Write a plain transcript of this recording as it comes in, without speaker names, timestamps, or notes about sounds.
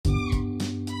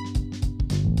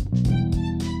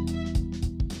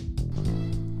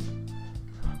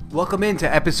Welcome into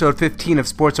episode 15 of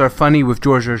Sports Are Funny with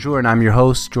George Arjour, and I'm your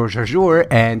host, George Arjour,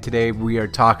 and today we are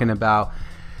talking about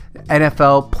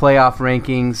NFL playoff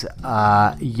rankings,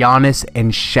 Giannis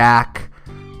and Shaq,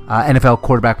 NFL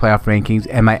quarterback playoff rankings,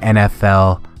 and my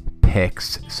NFL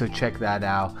picks. So check that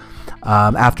out.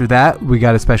 After that, we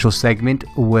got a special segment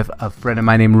with a friend of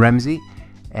mine named Remzi,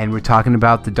 and we're talking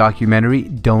about the documentary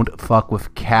Don't Fuck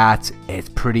with Cats. It's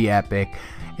pretty epic.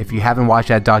 If you haven't watched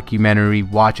that documentary,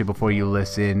 watch it before you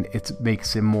listen. It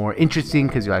makes it more interesting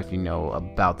because you actually know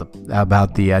about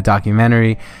the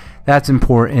documentary. That's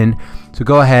important. So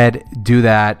go ahead, do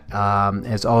that.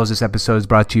 As always, this episode is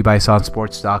brought to you by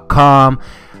sonsports.com.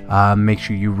 Make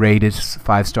sure you rate it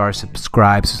 5 stars,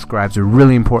 subscribe. Subscribes are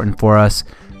really important for us.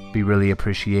 Be really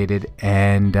appreciated.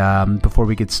 And before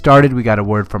we get started, we got a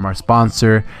word from our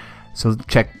sponsor. So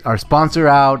check our sponsor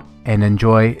out and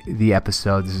enjoy the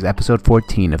episode. This is episode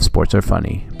 14 of Sports Are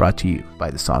Funny, brought to you by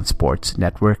the Son Sports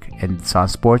Network. And Son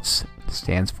Sports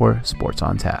stands for Sports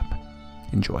on Tap.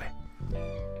 Enjoy.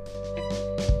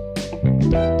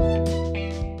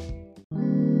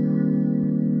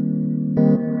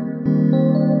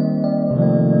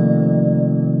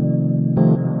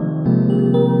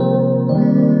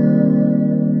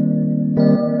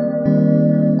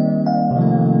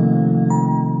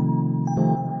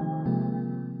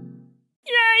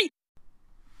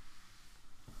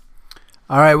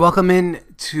 All right, welcome in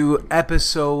to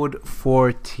episode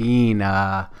 14.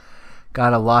 Got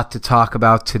a lot to talk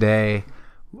about today.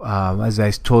 As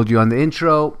I told you on the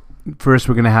intro, first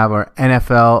we're going to have our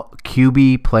NFL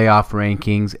QB playoff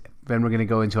rankings. Then we're going to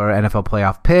go into our NFL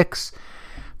playoff picks.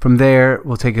 From there,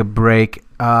 we'll take a break.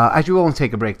 Actually, we won't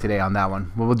take a break today on that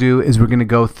one. What we'll do is we're going to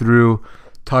go through,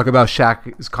 talk about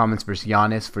Shaq's comments versus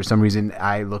Giannis. For some reason,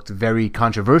 I looked very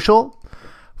controversial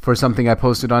for something I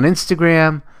posted on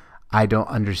Instagram. I don't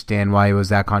understand why it was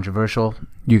that controversial.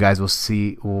 You guys will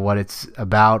see what it's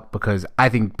about because I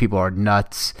think people are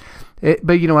nuts.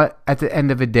 But you know what? At the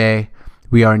end of the day,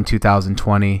 we are in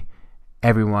 2020.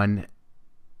 Everyone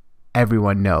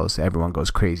knows. Everyone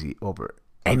goes crazy over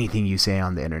anything you say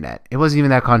on the internet. It wasn't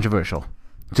even that controversial.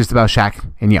 Just about Shaq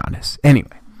and Giannis.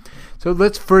 Anyway, so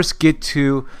let's first get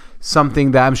to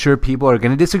something that I'm sure people are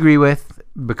going to disagree with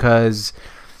because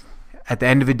at the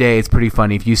end of the day, it's pretty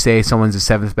funny. If you say someone's the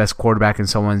 7th best quarterback and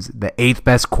someone's the 8th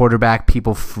best quarterback,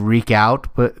 people freak out.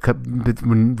 But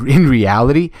in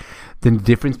reality, the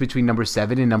difference between number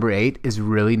 7 and number 8 is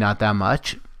really not that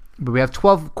much. But we have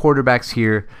 12 quarterbacks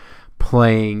here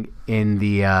playing in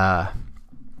the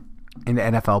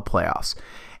NFL playoffs.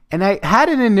 And I had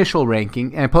an initial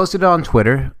ranking, and I posted it on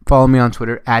Twitter. Follow me on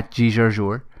Twitter,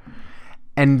 @GJarjour.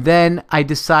 And then I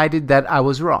decided that I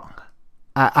was wrong.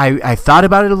 I thought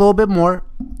about it a little bit more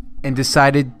and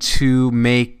decided to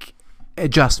make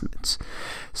adjustments.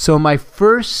 So my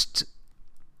first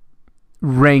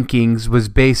rankings was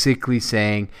basically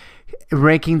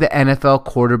ranking the NFL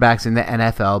quarterbacks in the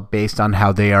NFL based on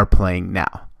how they are playing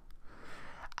now.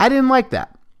 I didn't like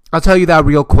that. I'll tell you that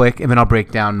real quick, and then I'll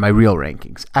break down my real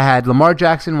rankings. I had Lamar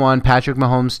Jackson 1, Patrick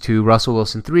Mahomes 2, Russell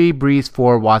Wilson 3, Breeze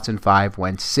 4, Watson 5,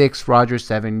 Wentz 6, Rodgers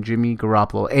 7, Jimmy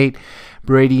Garoppolo 8,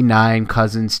 Brady 9,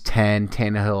 Cousins 10,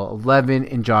 Tannehill 11,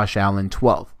 and Josh Allen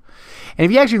 12. And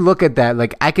if you actually look at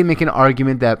that, I can make an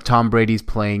argument that Tom Brady's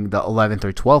playing the 11th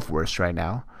or 12th worst right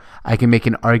now. I can make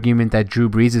an argument that Drew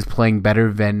Brees is playing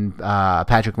better than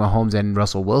Patrick Mahomes and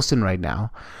Russell Wilson right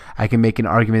now. I can make an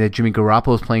argument that Jimmy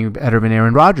Garoppolo is playing better than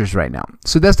Aaron Rodgers right now.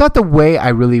 So that's not the way I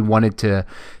really wanted to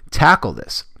tackle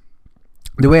this.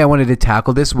 The way I wanted to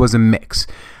tackle this was a mix.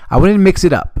 I wanted to mix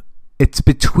it up. It's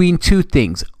between two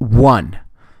things. 1,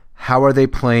 how are they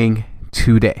playing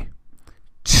today?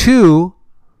 2,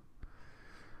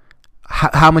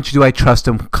 how much do I trust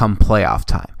them come playoff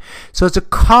time? So it's a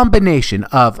combination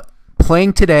of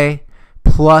playing today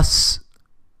plus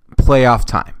playoff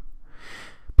time.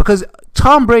 Because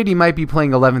Tom Brady might be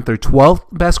playing 11th or 12th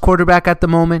best quarterback at the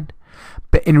moment,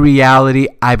 but in reality,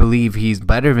 I believe he's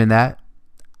better than that.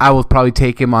 I will probably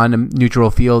take him on a neutral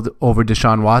field over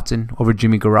Deshaun Watson, over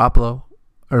Jimmy Garoppolo,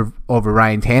 or over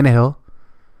Ryan Tannehill.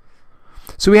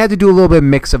 So we had to do a little bit of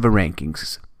mix of the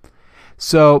rankings.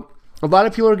 So a lot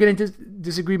of people are going to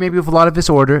disagree maybe with a lot of this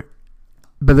order,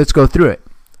 but let's go through it.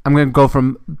 I'm going to go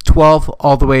from 12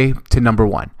 all the way to number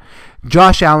 1.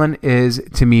 Josh Allen is,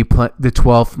 to me, the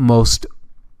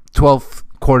 12th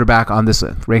quarterback on this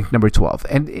list, ranked number 12.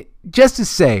 And just to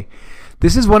say,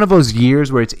 this is one of those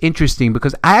years where it's interesting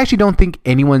because I actually don't think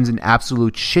anyone's an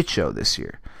absolute shit show this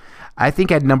year. I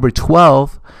think at number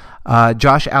 12,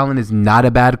 Josh Allen is not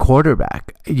a bad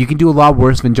quarterback. You can do a lot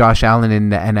worse than Josh Allen in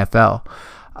the NFL.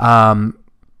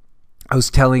 I was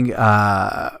telling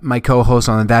my co-host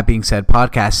on the That Being Said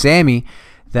podcast, Sammy,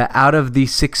 that out of the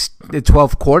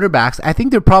 12 quarterbacks, I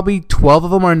think there are probably 12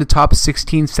 of them are in the top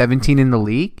 16, 17 in the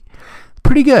league.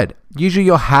 Pretty good. Usually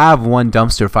you'll have one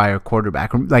dumpster fire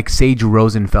quarterback, like Sage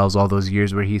Rosenfels, all those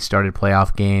years where he started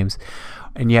playoff games.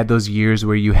 And you had those years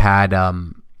where you had, I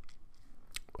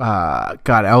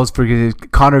always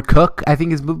forget, Connor Cook, I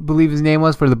believe his name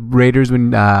was, for the Raiders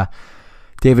when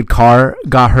David Carr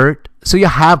got hurt. So you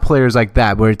have players like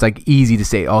that where it's like easy to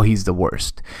say, oh, he's the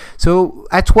worst. So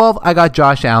at 12, I got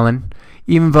Josh Allen,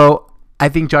 even though I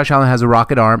think Josh Allen has a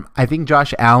rocket arm. I think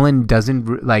Josh Allen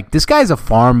doesn't like, this guy's a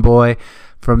farm boy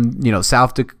from,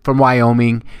 from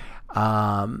Wyoming.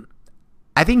 I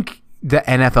think the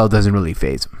NFL doesn't really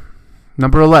faze him.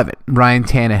 Number 11, Ryan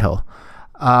Tannehill.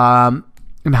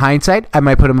 In hindsight, I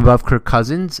might put him above Kirk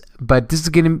Cousins, but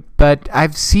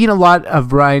I've seen a lot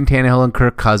of Ryan Tannehill and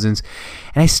Kirk Cousins,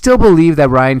 and I still believe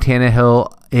that Ryan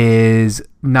Tannehill is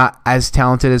not as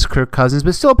talented as Kirk Cousins,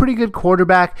 but still a pretty good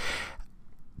quarterback.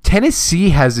 Tennessee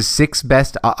has the 6th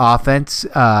best offense,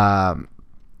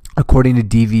 according to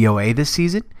DVOA this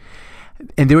season.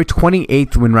 And they were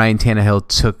 28th when Ryan Tannehill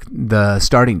took the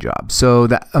starting job. So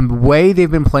the way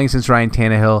they've been playing since Ryan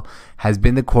Tannehill has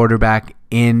been the quarterback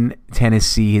in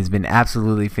Tennessee has been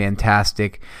absolutely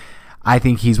fantastic. I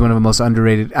think he's one of the most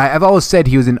underrated. I've always said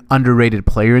he was an underrated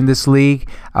player in this league.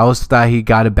 I always thought he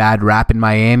got a bad rap in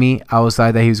Miami. I always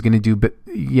thought that he was going to do,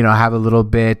 have a little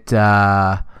bit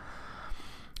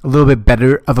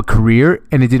better of a career,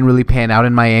 and it didn't really pan out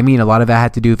in Miami, and a lot of that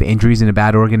had to do with injuries and a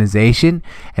bad organization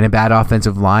and a bad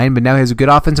offensive line. But now he has a good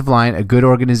offensive line, a good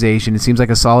organization. It seems like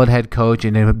a solid head coach,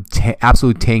 and an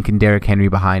absolute tank and Derrick Henry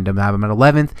behind him. I have him at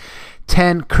 11th.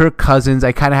 10, Kirk Cousins.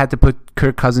 I kind of had to put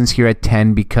Kirk Cousins here at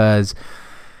 10 because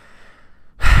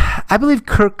I believe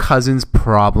Kirk Cousins'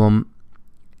 problem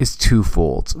is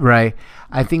twofold, right?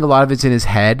 I think a lot of it's in his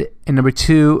head, and number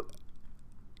 2,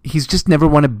 he's just never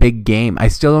won a big game. I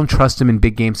still don't trust him in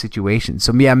big game situations.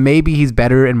 So, yeah, maybe he's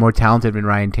better and more talented than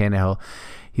Ryan Tannehill.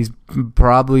 He's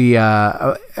probably,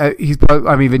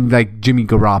 even like Jimmy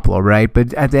Garoppolo, right?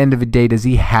 But at the end of the day, does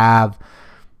he have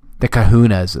the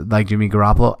kahunas like Jimmy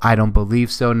Garoppolo? I don't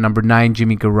believe so. Number 9,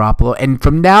 Jimmy Garoppolo. And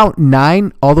from now,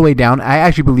 9 all the way down, I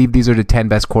actually believe these are the 10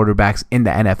 best quarterbacks in the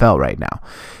NFL right now.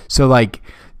 So, like,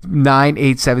 9,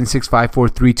 8, 7, 6, 5, 4,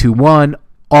 3, 2, 1,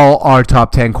 all are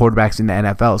top 10 quarterbacks in the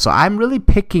NFL. So I'm really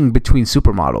picking between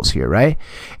supermodels here, right?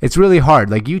 It's really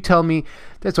hard. Like, you tell me,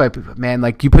 that's why, man,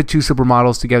 like, you put 2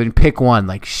 supermodels together and pick one.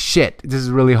 Like, shit, this is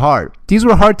really hard. These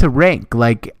were hard to rank.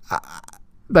 Like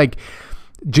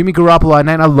Jimmy Garoppolo at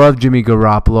 9, I love Jimmy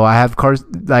Garoppolo. I have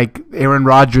Aaron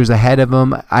Rodgers ahead of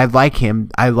him. I like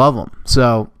him. I love him.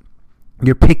 So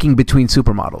you're picking between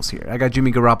supermodels here. I got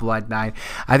Jimmy Garoppolo at 9.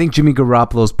 I think Jimmy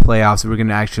Garoppolo's playoffs, we're going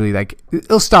to actually,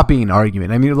 it'll stop being an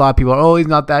argument. I mean, a lot of people are, oh, he's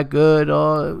not that good.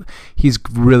 Oh, he's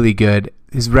really good.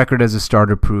 His record as a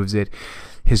starter proves it.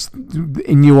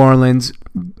 In New Orleans,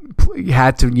 he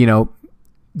had to,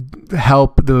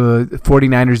 help the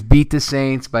 49ers beat the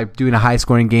Saints by doing a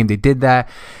high-scoring game. They did that.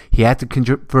 He had to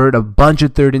convert a bunch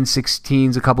of 3rd and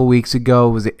 16s a couple weeks ago.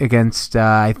 It was against,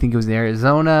 I think it was in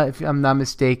Arizona, if I'm not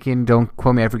mistaken. Don't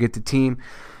quote me. I forget the team.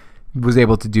 Was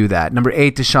able to do that. Number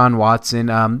 8, Deshaun Watson.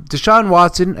 Deshaun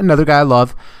Watson, another guy I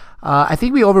love. I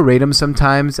think we overrate him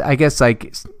sometimes. I guess,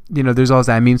 there's always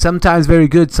that meme. Sometimes very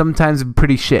good, sometimes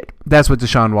pretty shit. That's what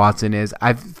Deshaun Watson is.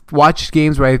 I've watched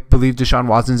games where I believe Deshaun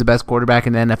Watson's the best quarterback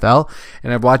in the NFL,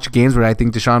 and I've watched games where I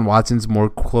think Deshaun Watson's more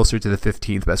closer to the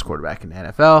 15th best quarterback in the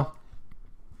NFL.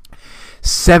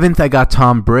 7th, I got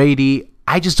Tom Brady.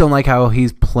 I just don't like how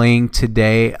he's playing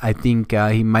today. I think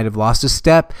he might have lost a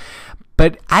step,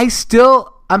 but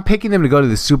I'm picking him to go to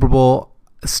the Super Bowl.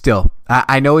 Still,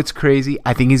 I know it's crazy.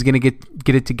 I think he's going to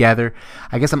get it together.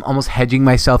 I guess I'm almost hedging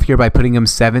myself here by putting him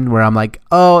 7, where I'm like,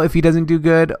 oh, if he doesn't do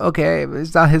good, okay,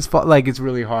 it's not his fault. Like, it's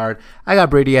really hard. I got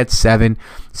Brady at 7.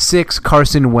 6,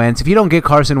 Carson Wentz. If you don't get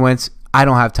Carson Wentz, I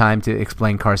don't have time to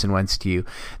explain Carson Wentz to you.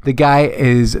 The guy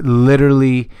is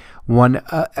literally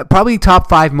probably top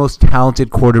 5 most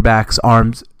talented quarterbacks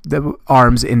arms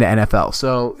in the NFL.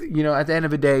 So, at the end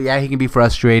of the day, yeah, he can be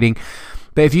frustrating.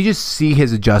 But if you just see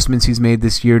his adjustments he's made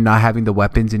this year, not having the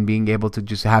weapons and being able to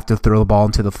just have to throw the ball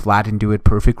into the flat and do it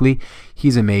perfectly,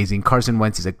 he's amazing. Carson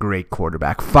Wentz is a great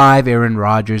quarterback. 5, Aaron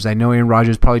Rodgers. I know Aaron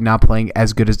Rodgers is probably not playing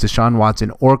as good as Deshaun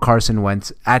Watson or Carson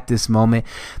Wentz at this moment.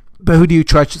 But who do you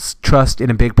trust in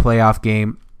a big playoff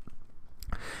game?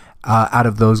 out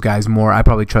of those guys more. I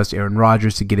probably trust Aaron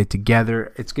Rodgers to get it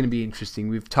together. It's going to be interesting.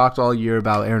 We've talked all year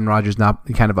about Aaron Rodgers not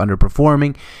kind of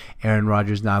underperforming, Aaron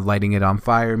Rodgers not lighting it on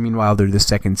fire. Meanwhile, they're the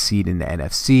second seed in the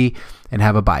NFC and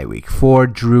have a bye week. For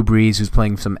Drew Brees, who's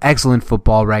playing some excellent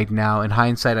football right now. In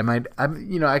hindsight,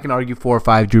 I can argue 4 or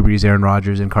 5 Drew Brees, Aaron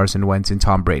Rodgers, and Carson Wentz and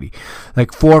Tom Brady.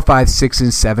 Like 4, 5, 6,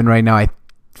 and 7 right now, I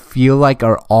feel like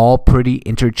are all pretty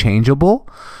interchangeable.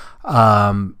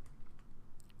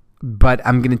 But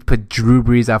I'm going to put Drew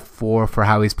Brees at 4 for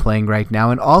how he's playing right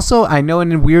now. And also, I know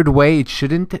in a weird way it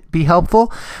shouldn't be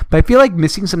helpful, but I feel like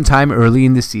missing some time early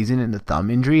in the season and the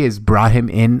thumb injury has brought him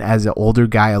in as an older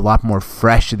guy a lot more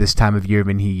fresh at this time of year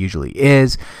than he usually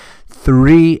is.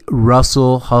 3,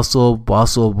 Russell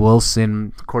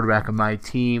Wilson, quarterback of my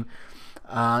team.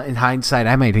 In hindsight,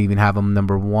 I might even have him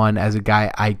number 1 as a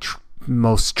guy I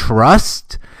most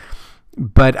trust.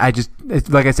 But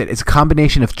like I said, it's a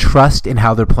combination of trust in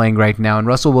how they're playing right now. And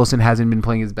Russell Wilson hasn't been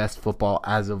playing his best football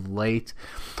as of late.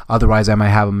 Otherwise, I might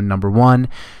have him in number 1.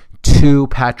 2,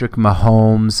 Patrick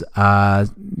Mahomes.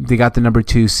 They got the number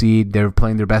 2 seed. They're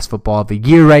playing their best football of the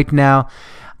year right now.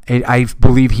 I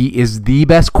believe he is the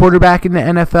best quarterback in the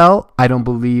NFL. I don't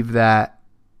believe that,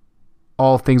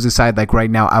 all things aside, like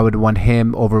right now, I would want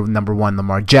him over number 1,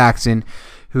 Lamar Jackson,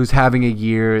 who's having a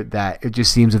year that it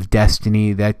just seems of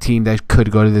destiny, that team that could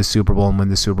go to the Super Bowl and win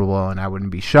the Super Bowl, and I wouldn't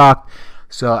be shocked.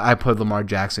 So I put Lamar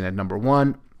Jackson at number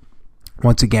 1.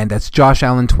 Once again, that's Josh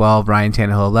Allen 12, Ryan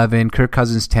Tannehill 11, Kirk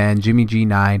Cousins 10, Jimmy G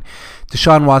 9,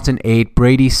 Deshaun Watson 8,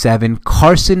 Brady 7,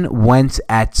 Carson Wentz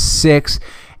at 6,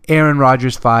 Aaron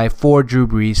Rodgers 5, 4, Drew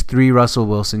Brees, 3, Russell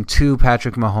Wilson, 2,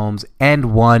 Patrick Mahomes,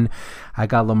 and 1, I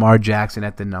got Lamar Jackson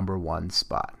at the number 1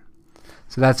 spot.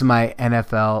 So that's my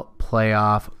NFL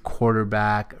playoff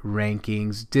quarterback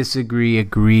rankings. Disagree,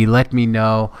 agree, let me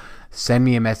know. Send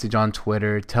me a message on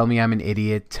Twitter. Tell me I'm an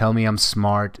idiot. Tell me I'm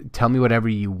smart. Tell me whatever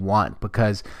you want,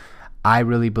 because I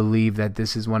really believe that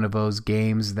this is one of those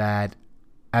things that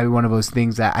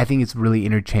I think it's really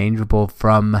interchangeable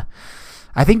from...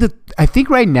 I think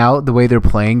right now the way they're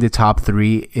playing, the top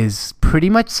 3 is pretty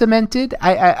much cemented.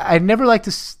 I never like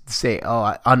to say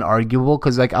unarguable,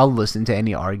 because like I'll listen to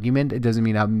any argument. It doesn't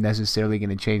mean I'm necessarily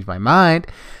going to change my mind,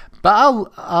 but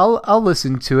I'll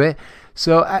listen to it.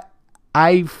 So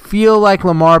I feel like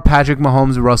Lamar, Patrick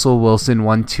Mahomes, Russell Wilson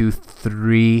 1, 2,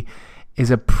 3 is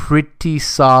a pretty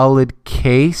solid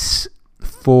case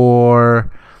for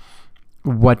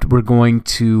what we're going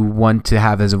to want to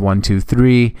have as a 1, 2,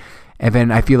 3. And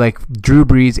then I feel like Drew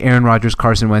Brees, Aaron Rodgers,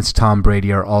 Carson Wentz, Tom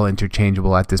Brady are all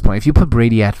interchangeable at this point. If you put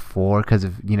Brady at 4 because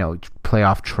of,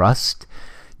 playoff trust,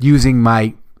 using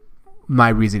my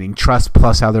reasoning, trust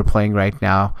plus how they're playing right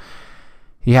now,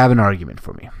 you have an argument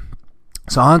for me.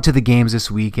 So on to the games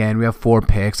this weekend. We have 4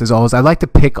 picks. As always, I like to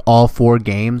pick all 4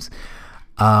 games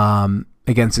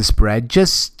against the spread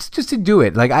just to do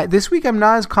it. Like this week, I'm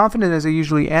not as confident as I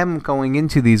usually am going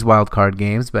into these wild card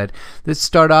games. But let's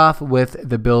start off with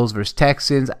the Bills versus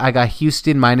Texans. I got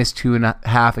Houston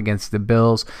 -2.5 against the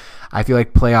Bills. I feel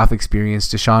like playoff experience,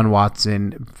 Deshaun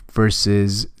Watson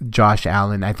versus Josh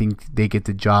Allen. I think they get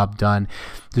the job done.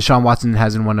 Deshaun Watson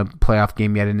hasn't won a playoff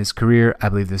game yet in his career. I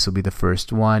believe this will be the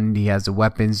first one. He has the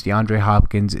weapons. DeAndre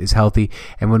Hopkins is healthy.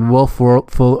 And when Will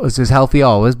Fuller is healthy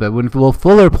always, but when Will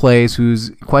Fuller plays,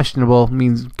 who's questionable,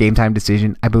 means game time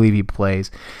decision, I believe he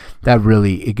plays. That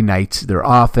really ignites their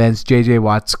offense. J.J.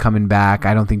 Watt's coming back.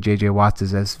 I don't think J.J. Watt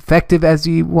is as effective as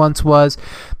he once was,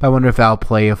 but I wonder if that'll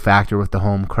play a factor with the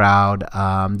home crowd.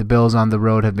 The Bills on the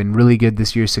road have been really good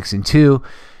this year, 6-2.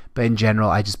 But in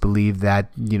general, I just believe that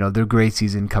their great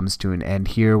season comes to an end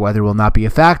here. Weather will not be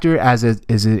a factor, as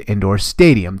is an indoor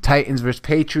stadium. Titans versus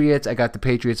Patriots. I got the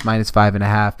Patriots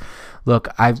 -5.5. Look,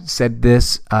 I've said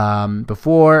this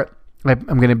before. I'm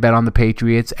going to bet on the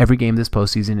Patriots every game this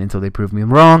postseason until they prove me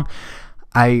wrong.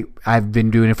 I've been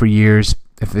doing it for years.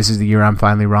 If this is the year I'm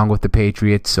finally wrong with the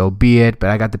Patriots, so be it. But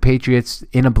I got the Patriots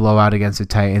in a blowout against the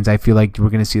Titans. I feel like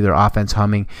we're going to see their offense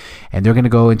humming, and they're going to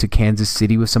go into Kansas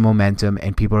City with some momentum,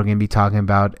 and people are going to be talking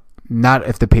about not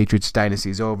if the Patriots dynasty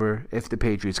is over, if the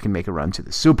Patriots can make a run to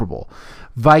the Super Bowl.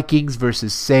 Vikings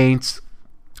versus Saints.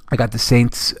 I got the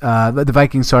Saints, the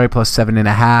Vikings,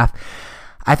 +7.5.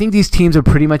 I think these teams are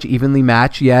pretty much evenly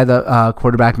matched. Yeah, the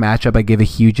quarterback matchup, I give a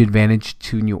huge advantage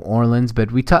to New Orleans,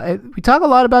 but we talk a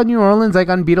lot about New Orleans, like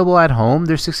unbeatable at home.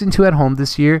 They're 6-2 at home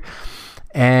this year,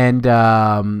 and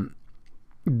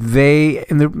they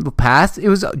in the past, it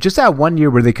was just that one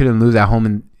year where they couldn't lose at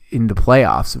home in the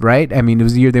playoffs, right? I mean, it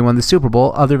was the year they won the Super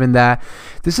Bowl. Other than that,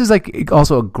 this is like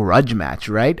also a grudge match,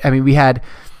 right? I mean, we had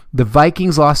The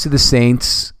Vikings lost to the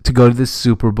Saints to go to the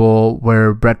Super Bowl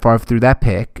where Brett Favre threw that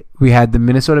pick. We had the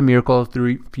Minnesota Miracle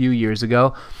a few years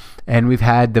ago, and we've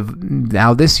had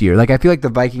now this year. Like, I feel like the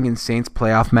Viking and Saints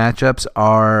playoff matchups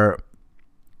are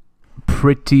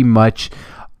pretty much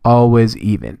always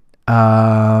even.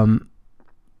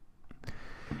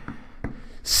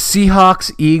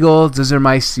 Seahawks, Eagles. Those are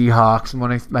my Seahawks.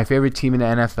 One of my favorite team in the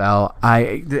NFL.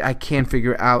 I can't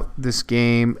figure out this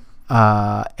game,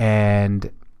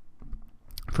 and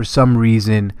for some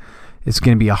reason, it's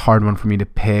going to be a hard one for me to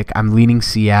pick. I'm leaning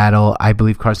Seattle. I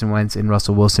believe Carson Wentz and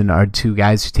Russell Wilson are two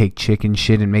guys who take chicken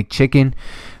shit and make chicken.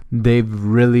 They've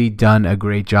really done a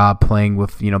great job playing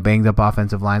with, banged up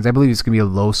offensive lines. I believe it's going to be a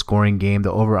low scoring game.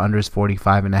 The over-under is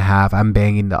 45.5. I'm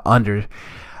banging the under.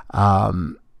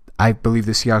 I believe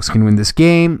the Seahawks can win this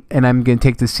game, and I'm going to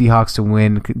take the Seahawks to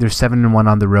win. They're 7-1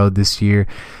 on the road this year.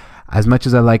 As much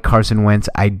as I like Carson Wentz,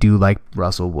 I do like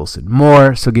Russell Wilson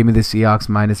more. So give me the Seahawks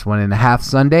 -1.5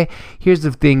 Sunday. Here's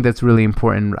the thing that's really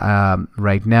important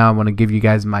right now. I want to give you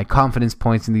guys my confidence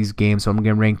points in these games. So I'm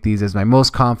going to rank these as my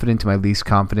most confident to my least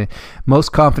confident.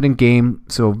 Most confident game,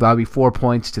 so that'll be 4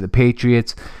 points to the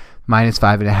Patriots,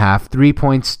 -5.5. 3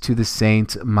 points to the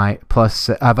Saints, Vikings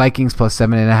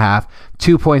 +7.5.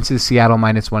 2 points to Seattle,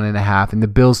 -1.5. And the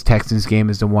Bills-Texans game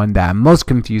is the one that I'm most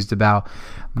confused about,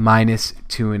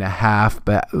 -2.5.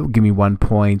 But give me 1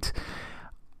 point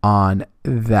on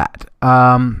that.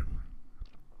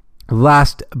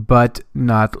 Last but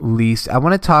not least, I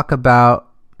want to talk about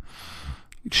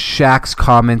Shaq's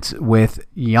comments with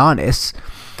Giannis.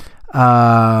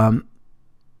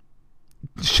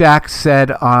 Shaq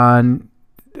said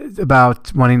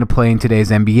about wanting to play in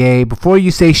today's NBA. Before you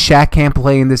say Shaq can't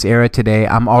play in this era today,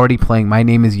 I'm already playing. My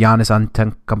name is Giannis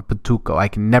Antetokounmpo. I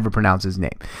can never pronounce his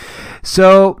name.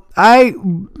 So I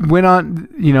went on,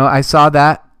 I saw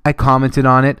that. I commented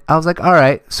on it. I was like, all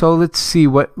right, so let's see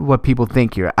what people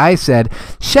think here. I said,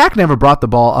 Shaq never brought the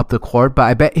ball up the court, but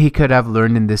I bet he could have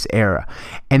learned in this era.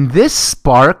 And this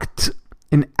sparked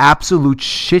an absolute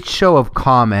shit show of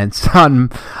comments on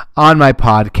my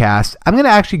podcast. I'm going to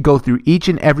actually go through each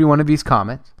and every one of these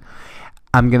comments.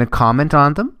 I'm going to comment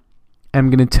on them. I'm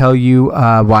going to tell you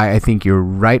why I think you're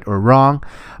right or wrong.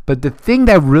 But the thing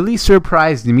that really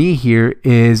surprised me here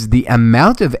is the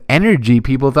amount of energy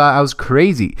people thought I was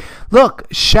crazy. Look,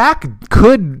 Shaq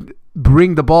could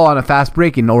bring the ball on a fast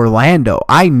break in Orlando.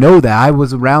 I know that. I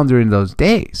was around during those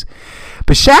days.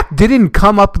 But Shaq didn't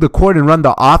come up the court and run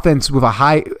the offense with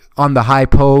on the high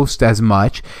post as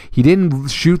much. He didn't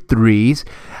shoot threes.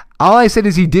 All I said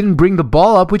is he didn't bring the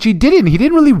ball up, which he didn't. He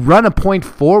didn't really run a point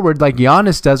forward like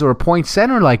Giannis does or a point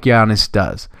center like Giannis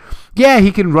does. Yeah,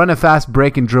 he can run a fast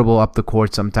break and dribble up the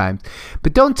court sometimes.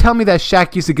 But don't tell me that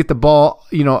Shaq used to get the ball,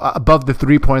 above the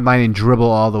three-point line and dribble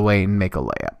all the way and make a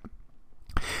layup.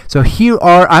 So here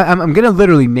I'm going to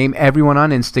literally name everyone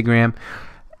on Instagram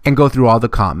and go through all the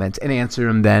comments and answer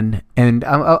them then. And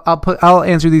I'll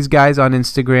answer these guys on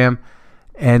Instagram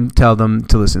and tell them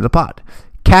to listen to the pod.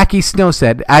 Khaki Snow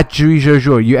said, @Jury,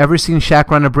 you ever seen Shaq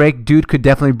run a break? Dude could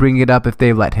definitely bring it up if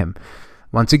they let him.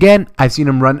 Once again, I've seen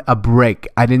him run a break.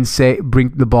 I didn't say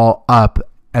bring the ball up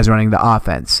as running the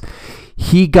offense.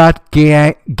 He got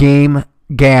Gam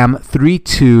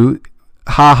 3-2.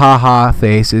 Ha ha ha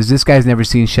faces. This guy's never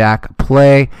seen Shaq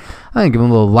play. I'm going to give him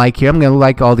a little like here. I'm going to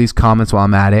like all these comments while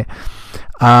I'm at it.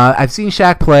 I've seen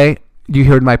Shaq play. You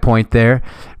heard my point there.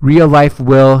 Real life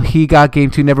Will. He got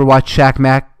game 2. Never watched Shaq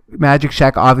Magic.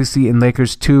 Shaq obviously in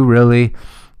Lakers 2, really.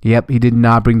 Yep, he did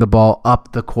not bring the ball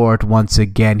up the court once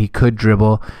again. He could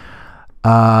dribble.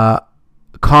 Connor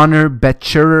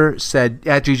Betcherer said,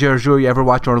 @Giorgio, you ever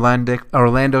watch Orlando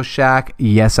Shaq?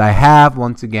 Yes, I have.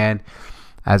 Once again,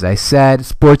 as I said,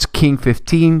 Sports King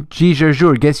 15.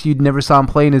 Giorgio, guess you never saw him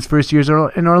play in his first years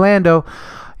in Orlando.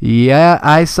 Yeah,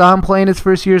 I saw him play in his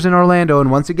first years in Orlando,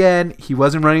 and once again, he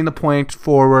wasn't running the point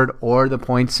forward or the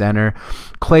point center.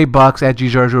 Clay Bucks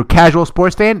 @Giorgio, casual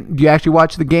sports fan. Do you actually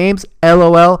watch the games?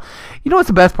 LOL. You know what's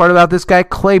the best part about this guy?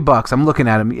 Clay Bucks. I'm looking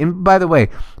at him. And by the way,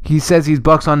 he says he's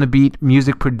Bucks on the Beat,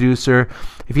 music producer.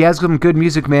 If he has some good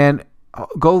music, man,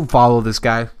 go follow this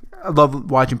guy. I love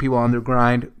watching people on their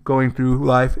grind, going through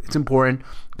life. It's important.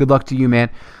 Good luck to you, man.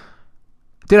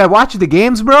 Did I watch the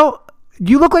games, bro?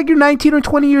 You look like you're 19 or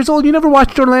 20 years old. You never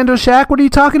watched Orlando Shaq. What are you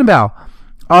talking about?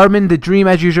 Armin the Dream,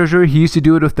 @Giorgio, he used to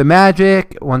do it with the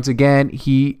Magic. Once again,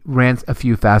 he ran a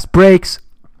few fast breaks.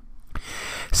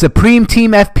 Supreme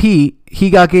Team FP,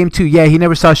 he got game 2. Yeah, he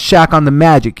never saw Shaq on the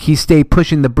Magic. He stayed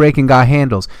pushing the break and got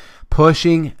handles.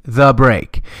 Pushing the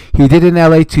break. He did in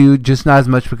LA too, just not as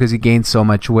much because he gained so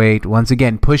much weight. Once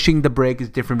again, pushing the break is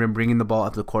different than bringing the ball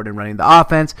up the court and running the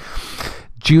offense.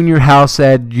 Junior Hal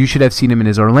said, you should have seen him in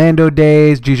his Orlando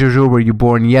days. Gijojo, were you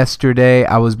born yesterday?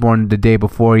 I was born the day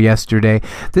before yesterday.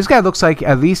 This guy looks like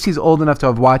at least he's old enough to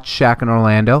have watched Shaq in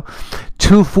Orlando.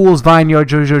 Two Fools Vineyard,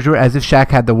 Gijojo, as if Shaq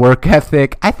had the work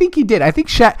ethic. I think he did. I think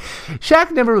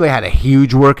Shaq never really had a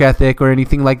huge work ethic or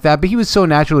anything like that, but he was so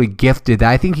naturally gifted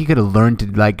that I think he could have learned to,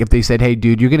 like, if they said, hey,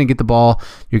 dude, you're going to get the ball,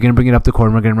 you're going to bring it up the court,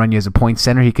 and we're going to run you as a point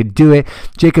center, he could do it.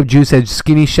 Jacob Jew said,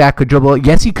 skinny Shaq could dribble.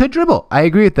 Yes, he could dribble. I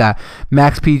agree with that.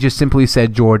 Max P just simply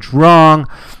said George wrong.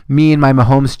 Me and my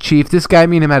Mahomes chief. This guy,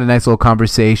 me and him had a nice little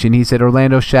conversation. He said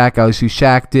Orlando Shaq, I was who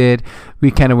Shaq did.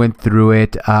 We kind of went through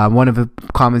it. One of the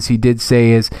comments he did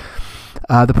say is,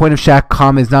 the point of Shaq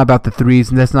comment is not about the threes,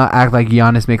 and let's not act like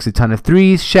Giannis makes a ton of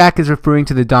threes. Shaq is referring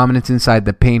to the dominance inside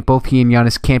the paint. Both he and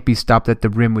Giannis can't be stopped at the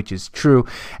rim, which is true.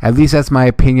 At least that's my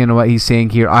opinion on what he's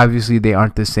saying here. Obviously, they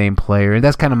aren't the same player, and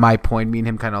that's kind of my point. Me and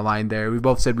him kind of aligned there. We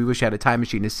both said we wish I had a time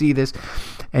machine to see this,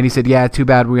 and he said, yeah, too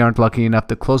bad we aren't lucky enough.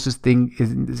 The closest thing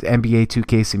is NBA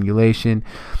 2K simulation.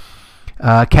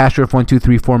 Castro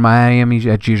F1234 Miami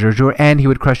at Gijojo, and he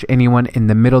would crush anyone in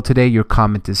the middle today. Your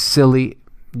comment is silly.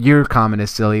 Your comment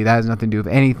is silly. That has nothing to do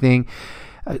with anything.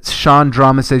 Sean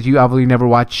Drama says, you obviously never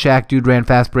watched Shaq. Dude ran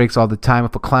fast breaks all the time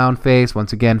with a clown face.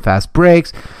 Once again, fast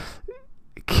breaks.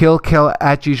 Kill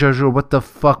at Gijojo. What the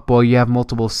fuck, boy? You have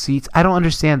multiple seats. I don't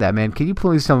understand that, man. Can you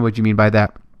please tell me what you mean by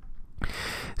that?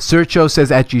 Sergio says,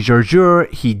 at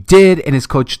Gijojo, he did, and his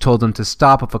coach told him to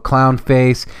stop with a clown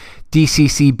face.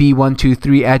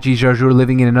 DCCB123 at Gijojo,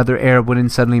 living in another era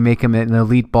wouldn't suddenly make him an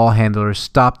elite ball handler.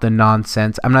 Stop the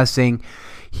nonsense. I'm not saying...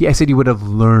 I said he would have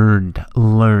learned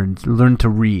to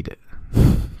read.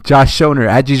 Josh Schoner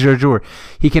at Gijojo.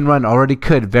 He can run, already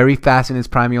could. Very fast in his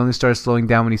prime. He only started slowing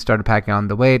down when he started packing on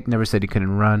the weight. Never said he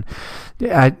couldn't run.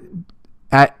 At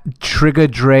Trigger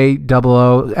Dre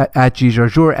 00 at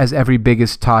Gijojo, as every big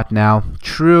is taught now.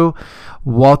 True.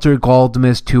 Walter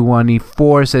Goldmiss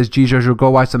 214 says, Gijojo, go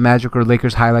watch the Magic or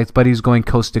Lakers highlights. Buddy's going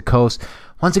coast to coast.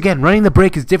 Once again, running the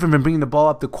break is different from bringing the ball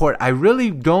up the court. I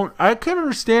can't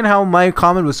understand how my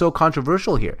comment was so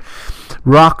controversial here.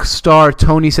 Rockstar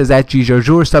Tony says, at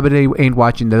Gijojo, somebody ain't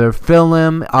watching their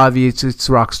film. Obviously, it's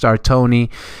Rockstar Tony.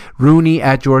 Rooney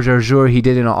at George Arjour, he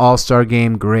did in an all-star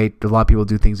game. Great. A lot of people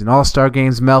do things in all-star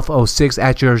games. Melf06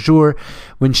 at Arjour.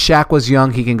 When Shaq was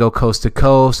young, he can go coast to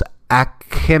coast.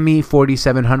 Akemi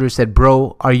 4700 said,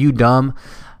 bro, are you dumb?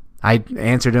 I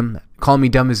answered him. Calling me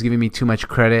dumb is giving me too much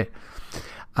credit.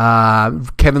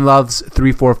 Kevin Loves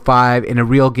 345, in a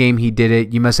real game he did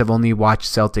it. You must have only watched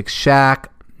Celtics Shaq.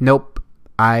 Nope.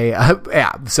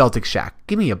 Celtics Shaq.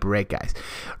 Give me a break, guys.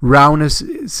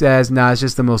 Rounus says, nah, it's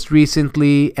just the most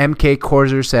recently. MK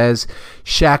Corser says,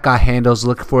 Shaq got handles.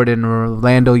 Look for it in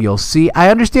Orlando. You'll see. I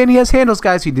understand he has handles,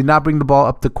 guys. He did not bring the ball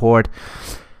up the court.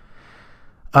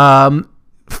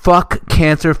 Fuck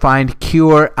cancer, find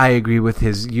cure. I agree with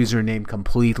his username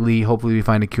completely. Hopefully we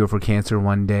find a cure for cancer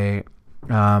one day.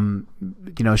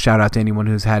 Shout out to anyone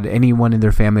who's had anyone in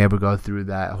their family ever go through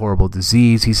that horrible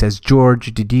disease. He says, George,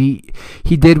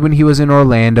 he did when he was in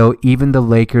Orlando. Even the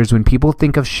Lakers, when people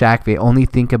think of Shaq, they only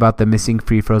think about the missing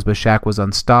free throws, but Shaq was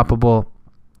unstoppable.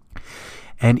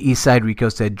 And Eastside Rico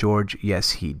said, George,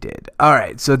 yes, he did. All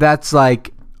right, so that's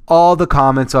like all the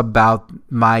comments about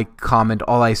my comment.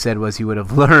 All I said was he would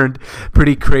have learned.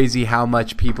 Pretty crazy how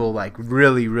much people like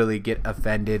really, really get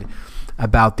offended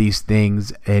about these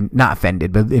things, and not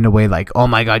offended, but in a way like, oh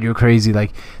my God, you're crazy.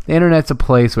 Like, the internet's a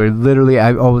place where literally,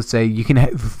 I always say, you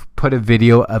can put a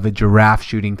video of a giraffe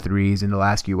shooting threes and they'll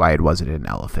ask you why it wasn't an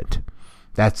elephant.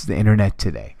 That's the internet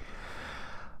today.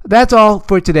 That's all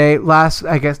for today. Last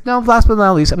but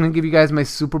not least, I'm going to give you guys my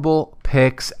Super Bowl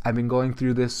picks. I've been going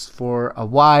through this for a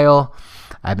while.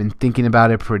 I've been thinking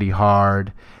about it pretty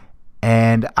hard,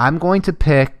 and I'm going to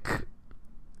pick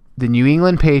the New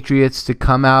England Patriots to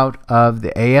come out of the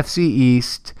AFC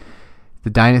East. The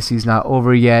dynasty's not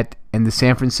over yet. And the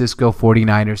San Francisco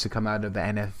 49ers to come out of the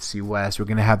NFC West. We're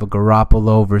going to have a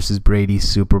Garoppolo versus Brady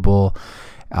Super Bowl.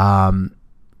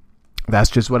 That's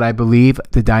just what I believe.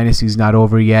 The dynasty's not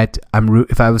over yet.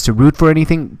 If I was to root for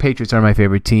anything, Patriots are my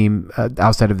favorite team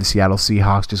outside of the Seattle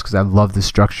Seahawks, just because I love the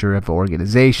structure of the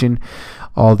organization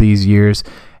all these years.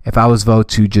 If I was vote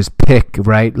to just pick,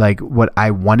 right, like what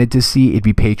I wanted to see, it'd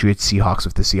be Patriots Seahawks,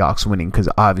 with the Seahawks winning, because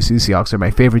obviously the Seahawks are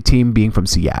my favorite team, being from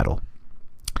Seattle.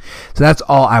 So that's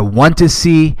all I want to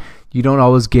see. You don't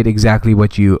always get exactly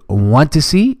what you want to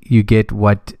see. You get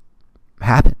what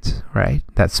happens, right?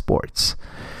 That's sports.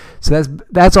 So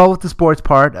that's all with the sports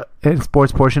part,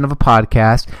 sports portion of a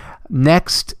podcast.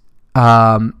 Next,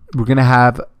 we're gonna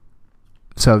have.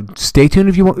 So stay tuned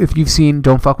if you've seen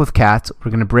Don't Fuck with Cats. We're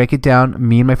gonna break it down.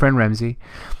 Me and my friend Remzi.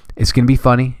 It's going to be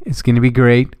funny. It's going to be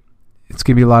great. It's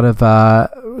going to be a lot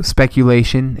of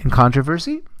speculation and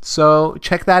controversy. So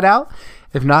check that out.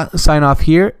 If not, sign off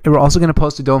here. And we're also going to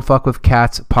post a Don't Fuck With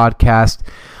Cats podcast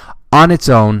on its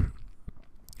own,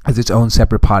 as its own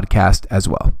separate podcast as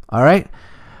well. All right.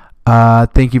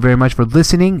 Thank you very much for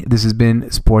listening. This has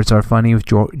been Sports Are Funny with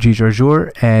G.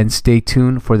 Jarjour, and stay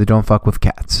tuned for the Don't Fuck With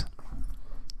Cats.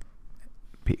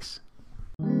 Peace.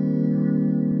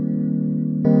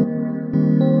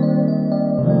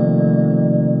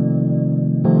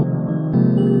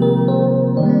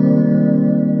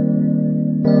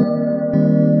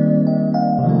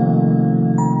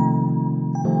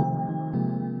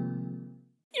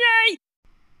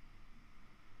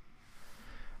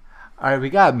 All right,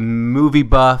 we got movie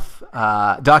buff,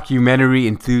 documentary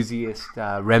enthusiast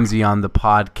Remzi on the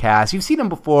podcast. You've seen him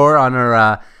before on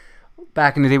our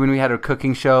back in the day when we had our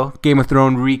cooking show, Game of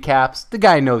Thrones recaps. The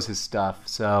guy knows his stuff.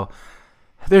 So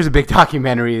there's a big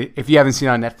documentary. If you haven't seen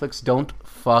it on Netflix, Don't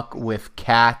Fuck With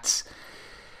Cats.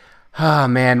 Oh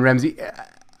man, Remzi.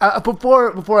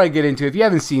 Before I get into it, if you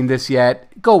haven't seen this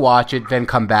yet, go watch it, then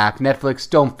come back. Netflix,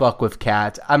 Don't Fuck With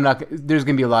Cats. There's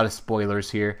gonna be a lot of spoilers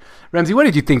here. Remzi, what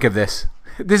did you think of this?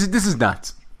 This is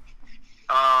nuts.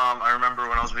 I remember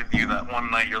when I was with you that one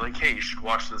night, you're like, "Hey, you should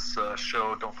watch this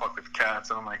show, Don't Fuck With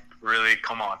Cats," and I'm like, "Really?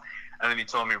 Come on!" And then you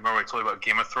told me, remember I told you about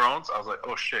Game of Thrones? I was like,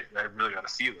 "Oh shit, I really got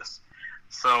to see this."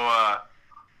 So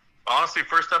honestly,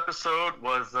 first episode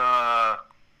was, I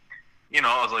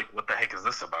was like, "What the heck is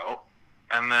this about?"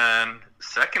 And then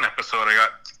second episode, I got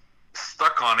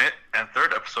stuck on it, and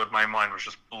third episode, my mind was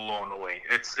just blown away.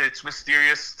 It's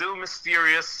mysterious, still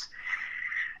mysterious,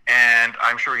 and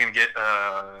I'm sure we're gonna get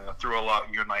through a lot,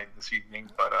 you and I, this evening.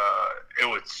 But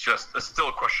it's still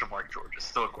a question mark, George. It's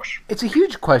still a question mark. It's a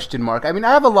huge question mark. I mean,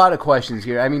 I have a lot of questions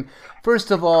here. I mean,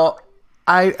 first of all,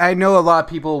 I know a lot of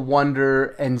people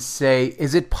wonder and say,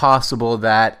 is it possible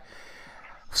that?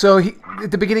 So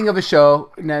at the beginning of a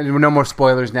show, no more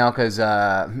spoilers now because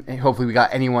hopefully we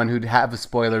got anyone who'd have a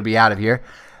spoiler be out of here.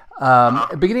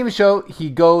 At the beginning of the show, he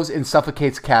goes and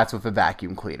suffocates cats with a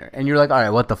vacuum cleaner. And you're like, all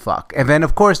right, what the fuck? And then,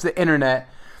 of course, the internet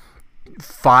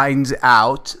finds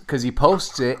out because he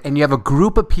posts it. And you have a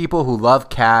group of people who love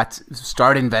cats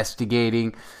start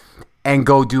investigating and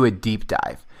go do a deep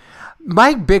dive.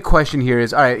 My big question here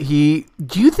is, all right,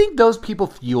 do you think those people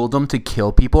fueled him to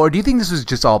kill people, or do you think this was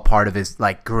just all part of his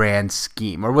like grand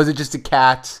scheme, or was it just a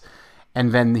cat,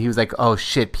 and then he was like, oh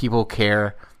shit, people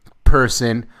care,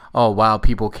 person, oh wow,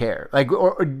 people care, like,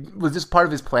 or was this part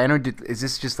of his plan, or is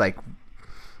this just like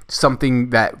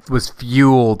something that was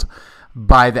fueled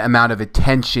by the amount of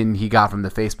attention he got from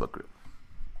the Facebook group?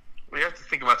 We have to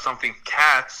think about something.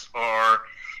 Cats are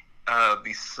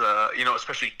these,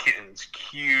 especially kittens,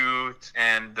 cute,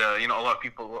 and a lot of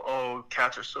people, oh,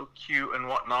 cats are so cute and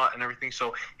whatnot and everything.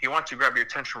 So he wants to grab your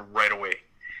attention right away,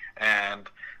 and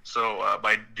so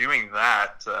by doing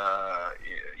that,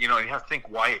 you have to think,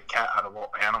 why a cat out of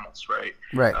all animals, right?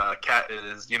 Right. Cat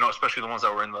is, especially the ones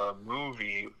that were in the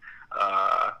movie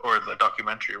or the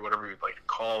documentary or whatever you'd like to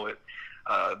call it.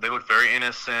 They look very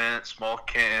innocent, small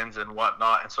kittens and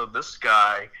whatnot, and so this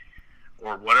guy,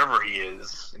 or whatever he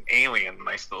is, an alien,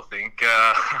 I still think.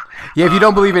 Yeah, if you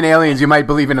don't believe in aliens, you might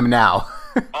believe in them now.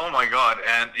 Oh my god,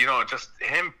 and just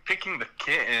him picking the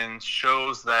kittens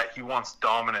shows that he wants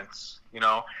dominance,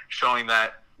 showing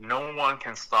that no one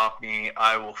can stop me,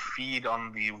 I will feed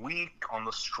on the weak, on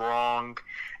the strong,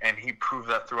 and he proved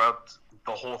that throughout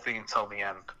the whole thing until the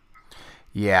end.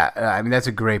 Yeah, I mean, that's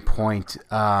a great point.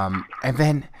 And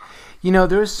then,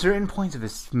 there's certain points of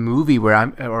this movie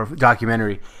or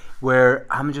documentary, where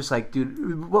I'm just like,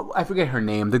 dude, I forget her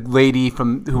name, the lady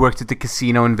who worked at the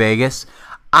casino in Vegas.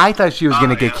 I thought she was going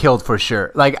to get killed for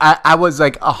sure. Like, I was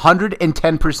like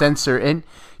 110% certain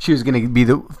she was going to be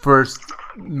the first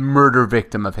murder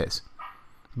victim of his.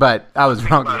 But I was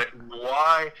wrong.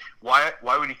 Why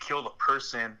would he kill the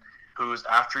person who's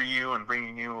after you and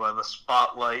bringing you the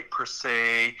spotlight, per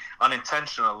se,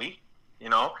 unintentionally,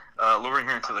 luring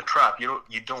her into the trap? You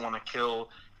don't want to kill,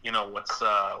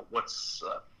 what's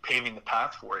paving the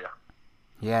path for you.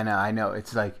 Yeah, no, I know.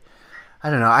 It's like, I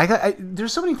don't know.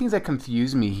 There's so many things that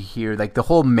confuse me here, like the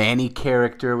whole Manny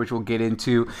character, which we'll get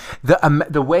into,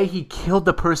 the way he killed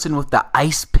the person with the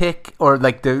ice pick, or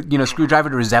like the screwdriver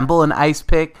to resemble an ice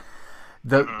pick,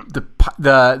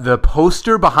 the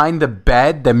poster behind the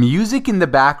bed, the music in the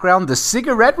background, the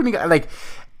cigarette when he got, like,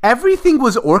 everything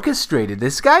was orchestrated.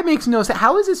 This guy makes no sense.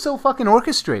 How is it so fucking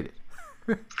orchestrated?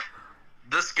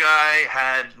 This guy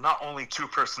had not only two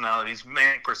personalities,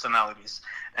 many personalities.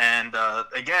 And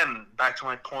again, back to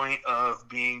my point of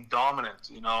being dominant.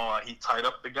 He tied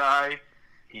up the guy.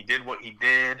 He did what he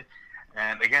did.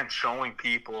 And again, showing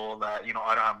people that, I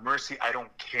don't have mercy. I don't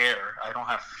care. I don't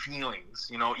have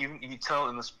feelings. Even you tell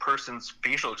in this person's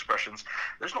facial expressions,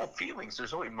 there's no feelings.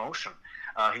 There's no emotion.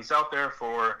 He's out there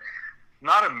for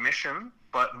not a mission,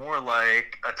 but more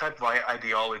like a type of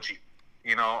ideology.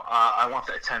 I want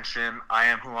the attention. I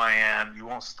am who I am. You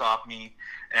won't stop me.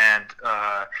 And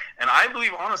I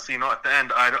believe, honestly, at the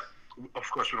end,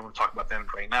 of course, we don't want to talk about the end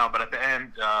right now, but at the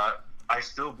end, I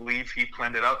still believe he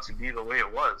planned it out to be the way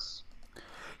it was.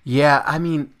 Yeah, I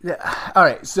mean, all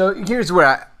right. So here's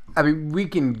where we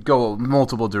can go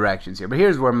multiple directions here, but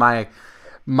here's where my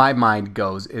mind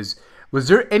goes is, was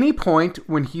there any point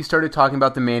when he started talking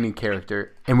about the Manny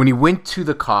character and when he went to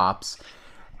the cops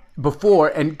before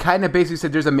and kind of basically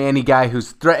said, there's a Manny guy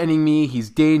who's threatening me, he's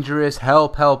dangerous,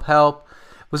 help, help, help.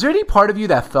 Was there any part of you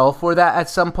that fell for that at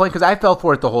some point? Because I fell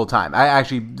for it the whole time. I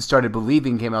actually started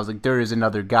believing him. I was like, there is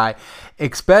another guy.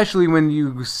 Especially when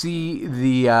you see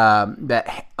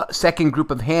that second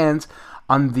group of hands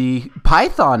on the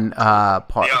python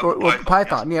part. Yeah, or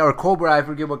python, or cobra. I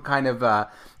forget what kind of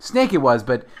snake it was.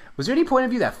 But was there any point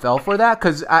of you that fell for that?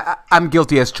 Because I'm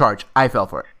guilty as charged. I fell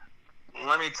for it.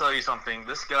 Let me tell you something.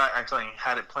 This guy actually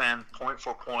had it planned point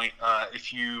for point.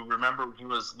 If you remember, he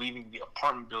was leaving the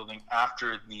apartment building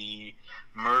after the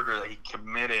murder that he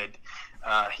committed.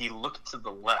 He looked to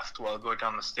the left while going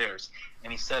down the stairs,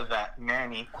 and he said that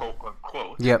Manny, quote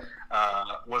unquote, yep,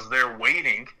 was there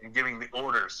waiting and giving the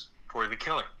orders for the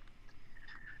killing.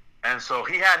 And so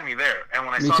he had me there. And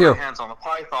when I saw the hands on the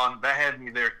python, that had me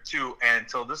there too. And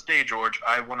until this day, George,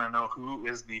 I want to know who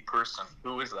is the person.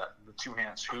 Who is that? The two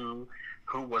hands. Who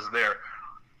was there?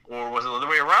 Or was it the other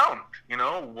way around?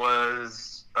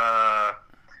 Was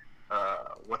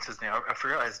what's his name? I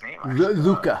forgot his name.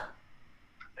 Luca.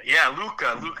 Yeah,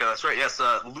 Luca. That's right. Yes,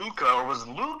 Luca. Or was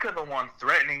Luca the one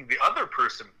threatening the other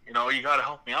person? You got to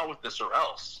help me out with this, or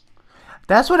else.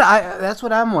 That's what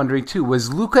I'm wondering too.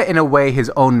 Was Luca in a way his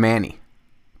own Manny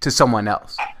to someone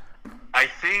else? I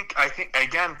think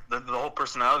again the whole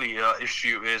personality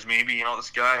issue is maybe this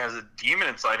guy has a demon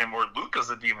inside him, or Luca's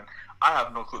a demon. I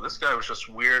have no clue. This guy was just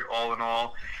weird all in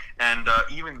all, and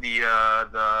even the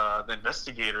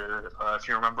investigator, if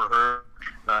you remember her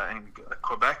in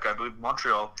Quebec, I believe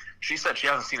Montreal, she said she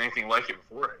hasn't seen anything like it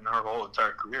before in her whole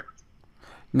entire career.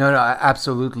 No,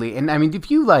 absolutely. And I mean, if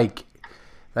you like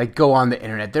go on the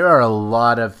internet, there are a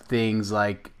lot of things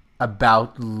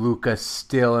about Luca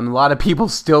still, and a lot of people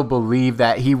still believe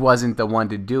that he wasn't the one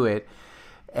to do it.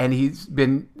 And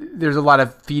there's a lot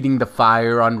of feeding the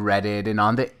fire on Reddit and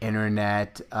on the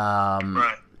internet.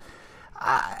 Right.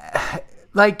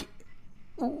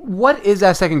 What is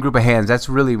that second group of hands? That's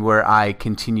really where I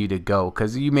continue to go,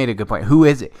 because you made a good point. Who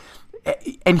is it?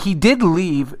 And he did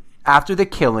leave after the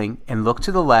killing and look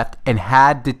to the left and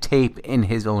had the tape in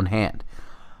his own hand.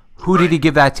 Who did he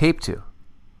give that tape to?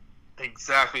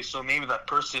 Exactly. So maybe that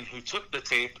person who took the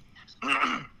tape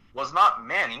was not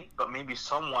Manny, but maybe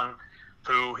someone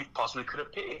who he possibly could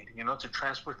have paid, to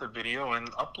transport the video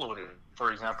and upload it,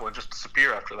 for example, and just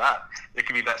disappear after that. It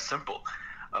could be that simple.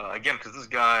 Again, because this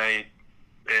guy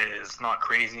is not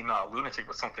crazy, not a lunatic,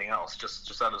 but something else,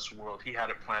 just out of this world. He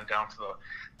had it planned down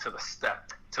to the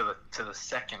step, to the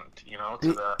second,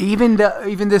 to the even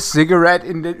the cigarette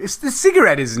the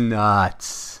cigarette is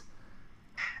nuts.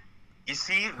 You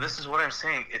see, this is what I'm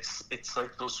saying. It's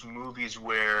like those movies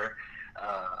where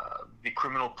the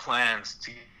criminal plans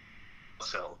to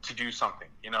do something,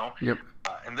 Yep.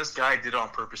 And this guy did it on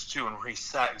purpose too, and where he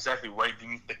sat exactly right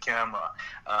beneath the camera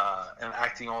and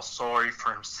acting all sorry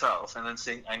for himself, and then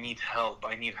saying, I need help.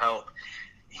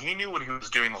 He knew what he was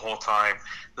doing the whole time.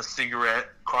 The cigarette,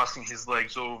 crossing his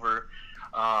legs over,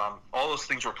 all those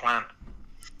things were planned.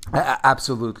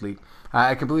 Absolutely.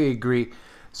 I completely agree.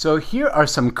 So here are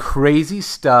some crazy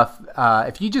stuff.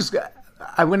 I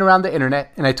went around the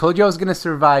internet, and I told you I was going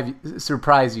to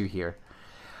surprise you here.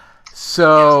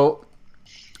 So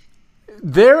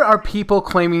there are people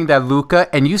claiming that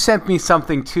Luca, and you sent me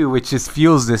something too, which just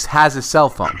fuels this, has a cell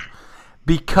phone.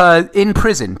 Because in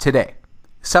prison today,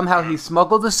 somehow he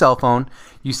smuggled a cell phone.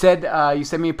 You said you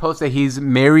sent me a post that he's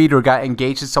married or got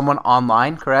engaged to someone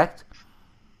online, correct?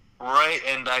 Right,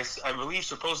 and I believe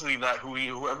supposedly that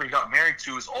whoever he got married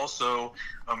to is also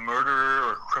a murderer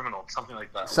or criminal, something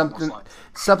like that.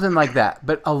 Something like that.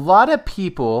 But a lot of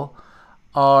people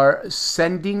are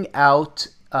sending out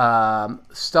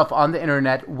stuff on the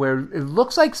internet where it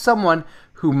looks like someone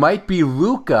who might be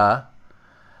Luca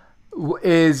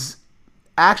is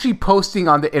actually posting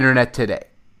on the internet today.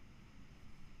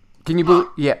 Can you believe?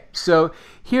 Yeah. So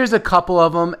here's a couple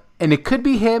of them, and it could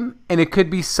be him, and it could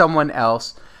be someone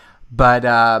else. But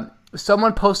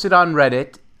someone posted on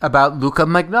Reddit about Luka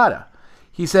Magnotta.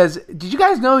 He says, did you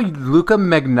guys know Luka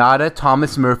Magnotta,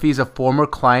 Thomas Murphy, is a former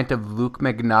client of Luke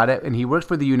Magnotta, and he works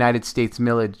for the United States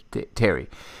military.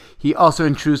 He also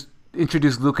introduced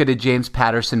Luka to James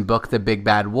Patterson book, The Big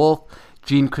Bad Wolf.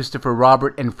 Jean Christopher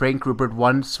Robert and Frank Rupert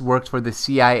once worked for the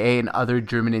CIA and other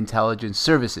German intelligence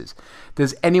services.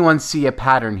 Does anyone see a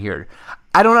pattern here?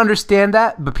 I don't understand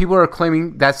that, but people are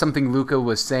claiming that's something Luka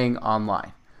was saying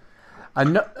online.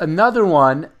 Another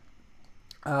one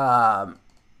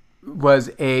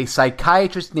was a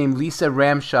psychiatrist named Lisa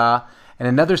Ramshaw and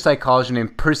another psychologist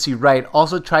named Percy Wright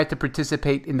also tried to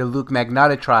participate in the Luke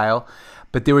Magnotta trial,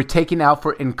 but they were taken out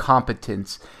for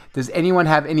incompetence. Does anyone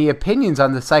have any opinions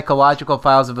on the psychological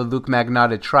files of the Luke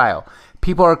Magnotta trial?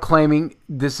 People are claiming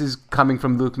this is coming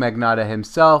from Luke Magnotta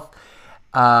himself.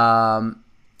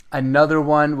 Another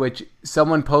one, which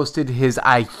someone posted his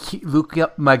IQ, Luke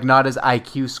Magnotta's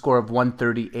IQ score of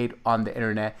 138 on the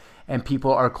internet, and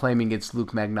people are claiming it's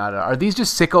Luke Magnotta. Are these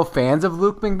just sicko fans of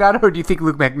Luke Magnotta, or do you think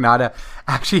Luke Magnotta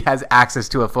actually has access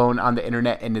to a phone on the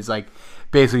internet and is like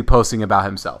basically posting about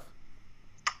himself?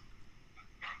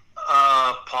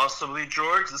 Possibly,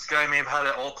 George. This guy may have had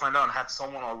it all planned out and had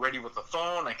someone already with a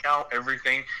phone, account,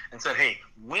 everything, and said, hey,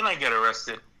 when I get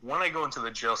arrested, when I go into the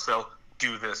jail cell,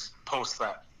 do this, post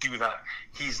that, do that.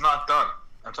 He's not done.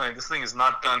 I'm telling you, this thing is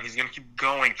not done. He's going to keep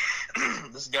going.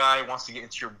 This guy wants to get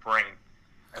into your brain,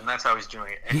 and that's how he's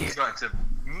doing it. And he's got into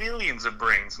millions of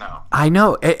brains now. I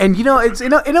know. And you know, it's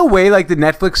in a way like the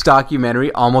Netflix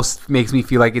documentary almost makes me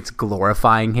feel like it's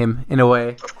glorifying him in a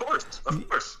way. Of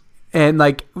course. And,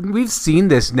 like, we've seen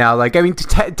this now. Like, I mean,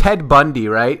 Ted Bundy,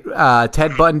 right?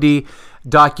 Ted Bundy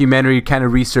documentary kind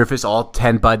of resurfaced all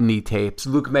Ted Bundy tapes.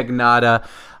 Luke Magnotta,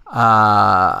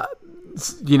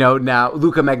 you know, now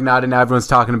Luka Magnotta, now everyone's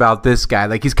talking about this guy.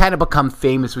 Like, he's kind of become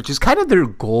famous, which is kind of their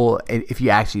goal if you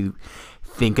actually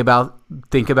think about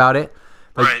it.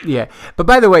 Like, right. Yeah. But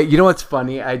by the way, you know what's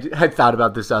funny? I thought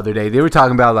about this the other day. They were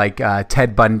talking about like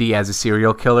Ted Bundy as a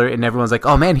serial killer, and everyone's like,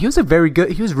 "Oh man, he was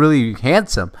really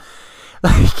handsome."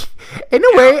 Like in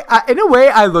a way,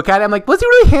 I look at it, I'm like, was he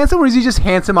really handsome, or is he just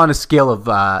handsome on a scale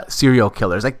of serial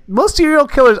killers? Like most serial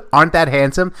killers aren't that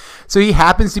handsome, so he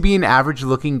happens to be an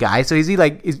average-looking guy. So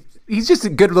he's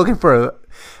just good looking for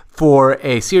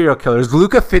a serial killer? Does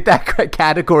Luka fit that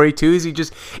category too? Is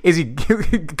he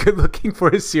good looking for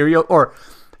a serial, or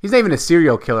he's not even a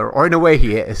serial killer, or in a way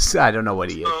he is. I don't know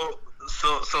what he is.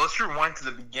 So let's rewind to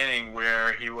the beginning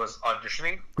where he was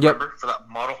auditioning. Remember, for that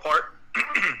model part,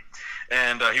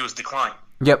 and he was declined.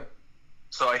 Yep.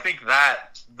 So I think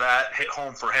that hit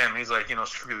home for him. He's like,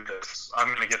 screw this.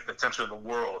 I'm gonna get the attention of the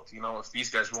world. If these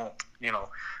guys won't,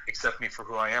 accept me for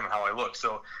who I am and how I look.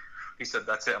 So he said,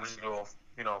 that's it. I'm just gonna go,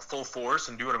 full force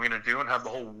and do what I'm going to do and have the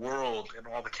whole world and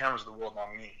all the cameras of the world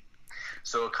on me.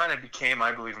 So it kind of became,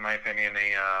 I believe, in my opinion,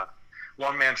 a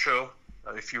one-man show,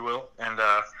 if you will. And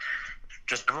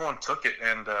just everyone took it,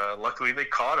 and luckily they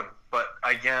caught him. But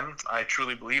again, I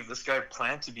truly believe this guy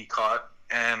planned to be caught,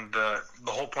 and the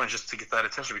whole point is just to get that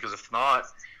attention, because if not,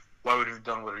 why would he have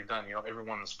done what he done?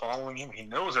 Everyone is following him. He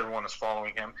knows everyone is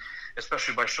following him,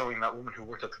 especially by showing that woman who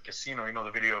worked at the casino, the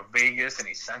video of Vegas, and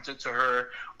he sent it to her.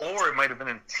 Or it might have been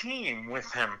a team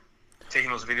with him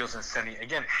taking those videos and sending it.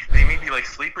 Again, they may be like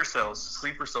sleeper cells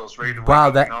ready to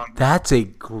Wow, that's a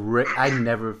great... I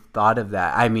never thought of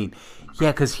that. I mean,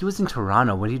 yeah, because he was in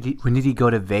Toronto. When did he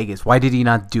go to Vegas? Why did he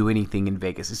not do anything in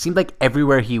Vegas? It seemed like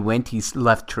everywhere he went, he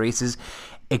left traces,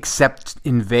 except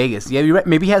in Vegas. Yeah, you're right.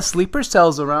 Maybe he has sleeper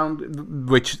cells around,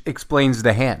 which explains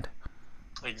the hand.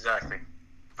 Exactly.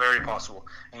 Very possible.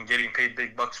 And getting paid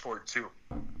big bucks for it, too.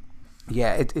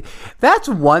 Yeah, that's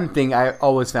one thing I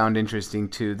always found interesting,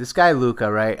 too. This guy,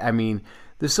 Luka, right? I mean,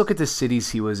 let's look at the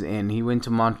cities he was in. He went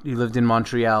to he lived in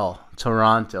Montreal,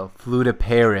 Toronto, flew to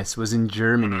Paris, was in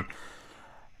Germany.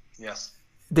 Yes.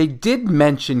 They did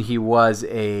mention he was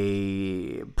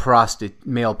a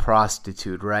male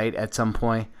prostitute, right? At some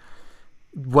point,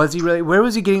 was he really? Where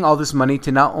was he getting all this money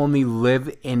to not only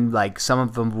live in like some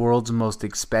of the world's most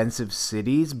expensive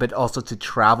cities, but also to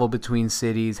travel between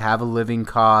cities, have a living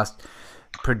cost,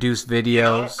 produce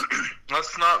videos?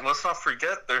 Let's not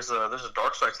forget there's a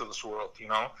dark side to this world.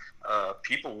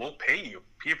 People will pay you,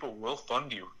 people will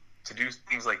fund you to do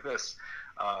things like this.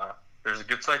 There's a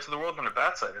good side to the world and a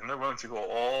bad side, and they're willing to go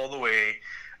all the way.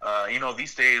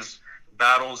 These days,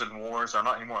 battles and wars are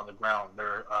not anymore on the ground.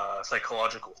 They're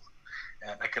psychological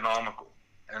and economical.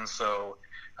 And so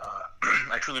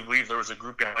I truly believe there was a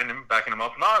group behind him, backing him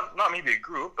up. Not maybe a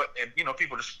group, but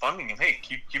people just funding him. Hey,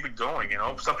 keep it going.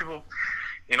 Some people,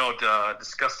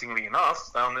 disgustingly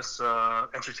enough, found this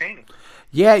entertaining.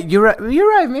 Yeah, you're right. You're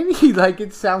right. Maybe like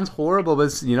it sounds horrible,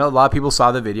 but a lot of people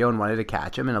saw the video and wanted to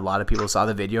catch him, and a lot of people saw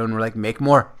the video and were like, "Make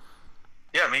more."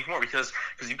 Yeah, make more because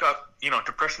you got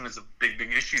depression is a big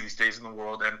issue these days in the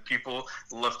world, and people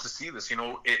love to see this.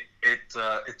 It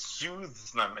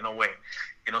soothes them in a way.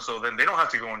 So then they don't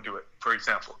have to go and do it. For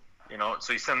example,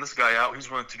 so you send this guy out, he's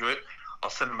willing to do it. I'll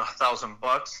send him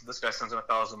 $1,000. This guy sends him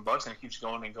 $1,000, and it keeps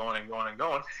going and going and going and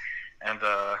going, and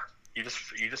you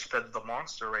just fed the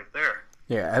monster right there.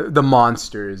 Yeah, the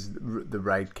monster is the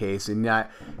right case. And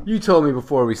you told me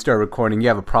before we start recording you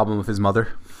have a problem with his mother.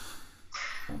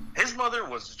 His mother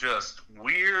was just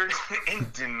weird, in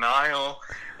denial,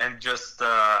 and just,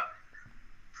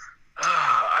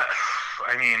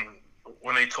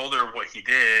 when they told her what he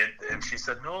did, and she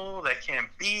said, no, that can't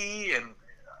be, and,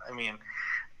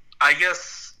 I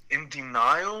guess in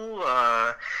denial,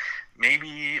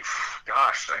 maybe,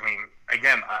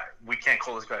 again, we can't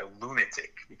call this guy a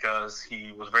lunatic because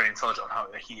he was very intelligent on how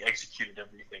he executed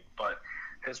everything, but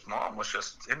his mom was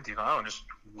just in denial and just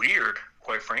weird,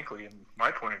 quite frankly, in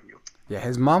my point of view. Yeah,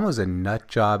 his mom was a nut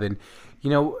job, and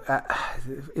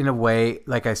in a way,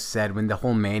 like I said, when the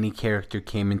whole Manny character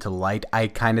came into light, I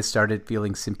kind of started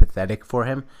feeling sympathetic for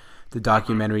him. The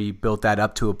documentary built that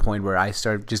up to a point where I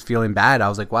started just feeling bad. I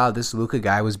was like, wow, this Luka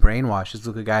guy was brainwashed. This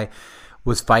Luka guy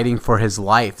was fighting for his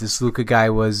life. This Luka guy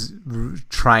was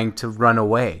trying to run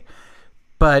away.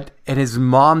 And his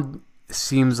mom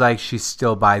seems like she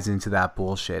still buys into that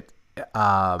bullshit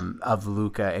of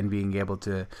Luka and being able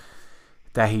to,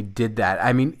 that he did that.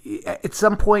 At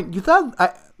some point, you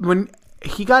thought, when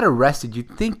he got arrested,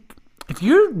 you'd think, if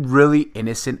you're really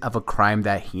innocent of a crime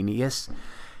that heinous,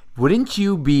 wouldn't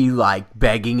you be like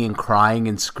begging and crying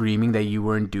and screaming that you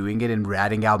weren't doing it and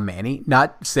ratting out Manny?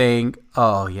 Not saying,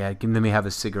 oh yeah, let me have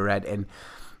a cigarette and,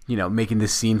 making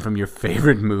this scene from your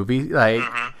favorite movie. Like,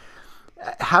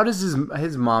 how does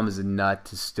his mom is a nut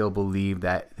to still believe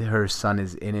that her son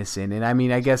is innocent? And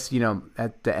I guess,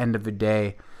 at the end of the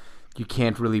day, you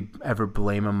can't really ever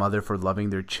blame a mother for loving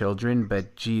their children.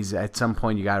 But geez, at some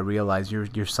point you got to realize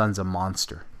your son's a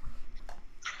monster.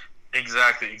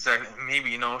 Exactly.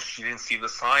 Maybe, she didn't see the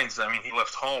signs. He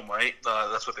left home, right?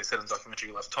 That's what they said in the documentary.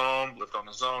 He left home, lived on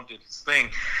his own, did his thing.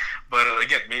 But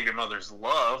again, maybe a mother's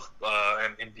love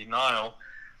and in denial.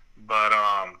 But,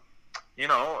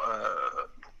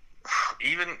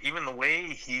 even the way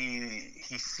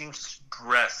he seems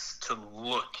dressed to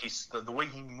look, the way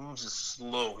he moves is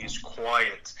slow, he's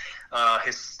quiet,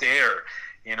 his stare,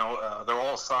 they're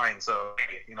all signs of,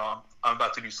 I'm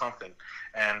about to do something.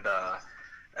 And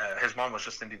his mom was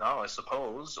just in denial, I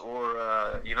suppose.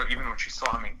 Or, even when she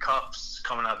saw him in cuffs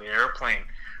coming out of the airplane,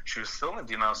 she was still in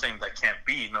denial, saying that can't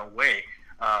be, no way.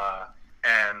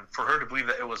 And for her to believe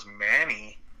that it was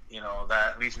Manny,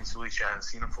 that leads me to believe she hadn't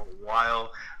seen him for a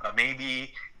while.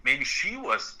 Maybe she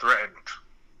was threatened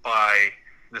by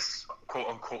this quote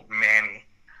unquote Manny,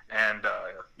 and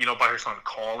by her son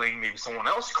calling, maybe someone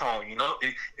else calling.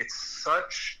 It's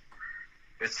such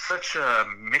a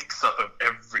mix up of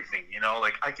everything.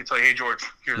 Like I could tell you, hey George,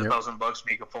 here's $1,000,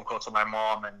 make a phone call to my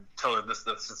mom and tell her this,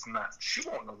 and that. She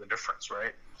won't know the difference,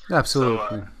 right?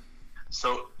 Absolutely.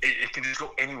 So it can just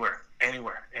go anywhere.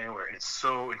 It's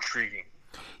so intriguing.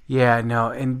 Yeah,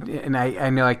 no, and I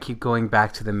know I keep going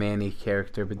back to the Manny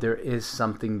character, but there is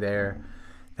something there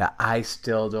that I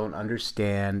still don't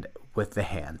understand with the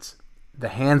hands. The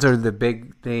hands are the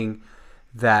big thing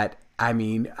that,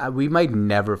 we might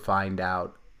never find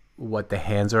out what the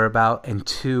hands are about. And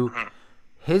two,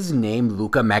 his name,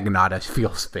 Luka Magnotta,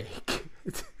 feels fake.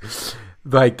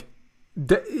 Like,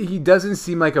 he doesn't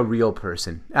seem like a real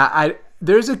person.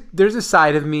 There's a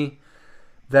side of me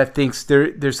that thinks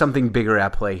there's something bigger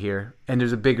at play here, and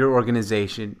there's a bigger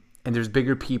organization, and there's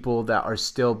bigger people that are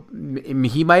still.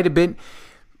 He might have been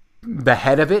the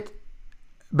head of it,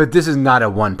 but this is not a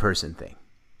one-person thing.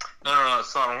 No,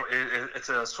 it's not. It's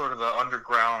a sort of the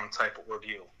underground type of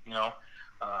ordeal. You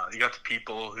got the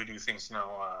people who do things,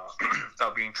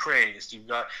 without being traced. You've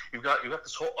got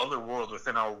this whole other world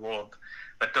within our world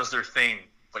that does their thing,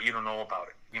 but you don't know about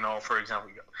it. For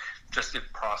example, just in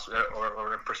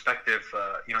or in perspective,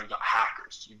 you got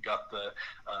hackers, you've got the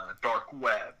dark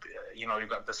web, you've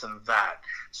got this and that.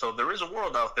 So there is a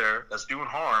world out there that's doing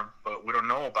harm, but we don't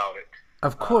know about it.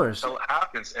 Of course. So it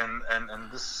happens, and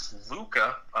this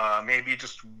Luka may be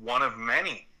just one of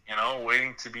many,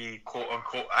 waiting to be quote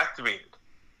unquote activated,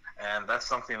 and that's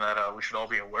something that we should all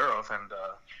be aware of, and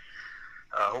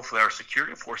hopefully our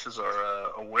security forces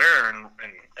are aware and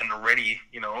ready,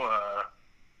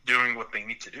 doing what they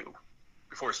need to do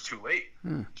before it's too late.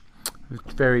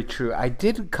 It's very true. I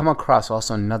did come across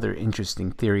also another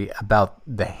interesting theory about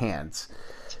the hands.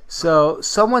 So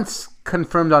someone's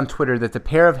confirmed on Twitter that the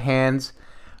pair of hands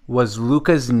was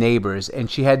Luca's neighbors,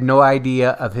 and she had no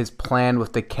idea of his plan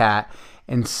with the cat,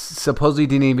 and supposedly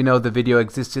didn't even know the video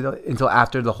existed until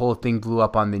after the whole thing blew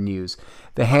up on the news.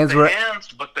 But the hands,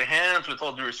 with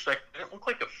all due respect, didn't look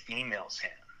like a female's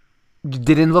hand.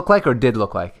 Didn't look like or did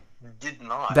look like? Did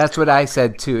not. That's what I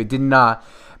said too. It did not.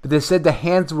 But they said the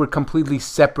hands were completely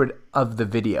separate of the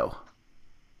video.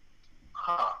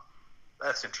 Huh.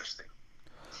 That's interesting.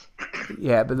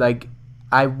 Yeah, but like,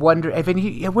 I wonder if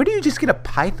where do you just get a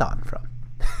python from?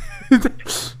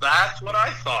 That's what I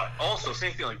thought. Also,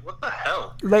 same thing. Like, what the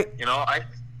hell? Like, you know,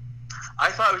 I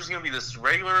thought it was gonna be this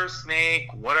regular snake,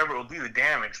 whatever will do the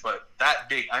damage, but that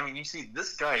big. I mean, you see,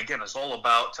 this guy again is all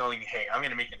about telling you, "Hey, I'm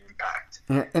gonna make an impact."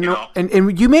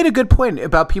 And you made a good point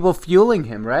about people fueling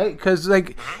him, right? Because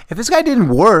like, if this guy didn't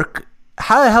work,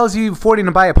 how the hell is he affording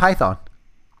to buy a python?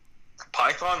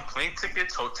 Python, plane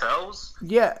tickets, hotels.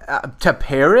 Yeah, to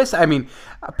Paris. I mean,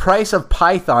 price of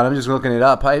python. I'm just looking it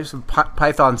up. Price of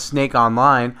python snake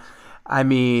online. I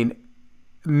mean,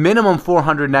 minimum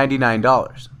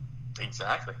 $499.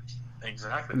 Exactly.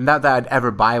 Not that I'd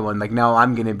ever buy one. Like, no,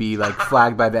 I'm gonna be like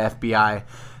flagged by the FBI.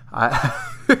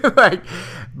 Like,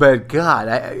 but God,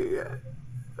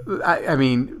 I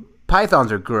mean,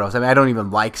 pythons are gross. I mean, I don't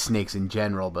even like snakes in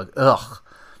general, but ugh.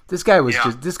 This guy was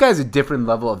this guy's a different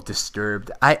level of disturbed.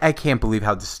 I can't believe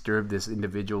how disturbed this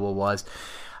individual was.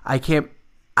 I can't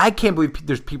believe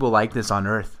there's people like this on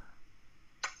Earth.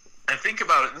 And think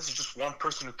about it. This is just one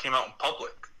person who came out in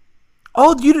public.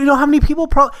 Oh, you know how many people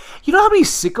you know how many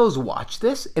sickos watch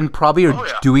this and probably are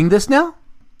doing this now?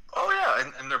 Oh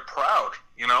yeah, and they're proud.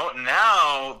 You know,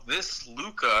 now this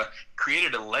Luca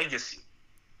created a legacy,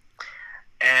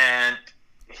 and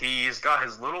he's got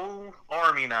his little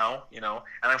army now. You know,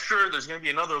 and I'm sure there's going to be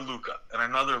another Luca and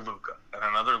another Luca and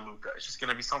another Luca. It's just going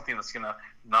to be something that's going to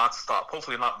not stop.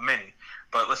 Hopefully, not many,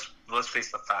 but let's face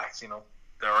the facts. You know,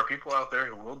 there are people out there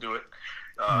who will do it.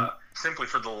 Simply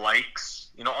for the likes.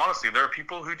 You know, honestly, there are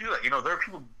people who do that. You know, there are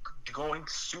people going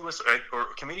suicide or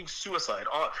committing suicide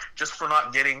just for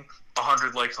not getting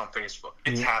 100 likes on Facebook.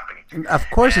 It's happening. Of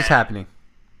course it's happening.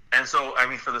 And so, I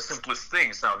mean, for the simplest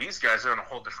things, now these guys are on a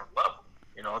whole different level.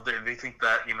 You know, they think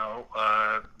that, you know,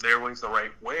 their way's the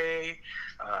right way.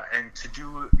 And to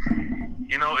do,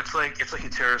 you know, it's like a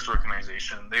terrorist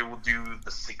organization. They will do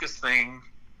the sickest thing,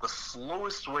 the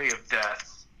slowest way of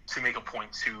death to make a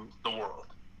point to the world.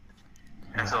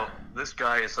 And so this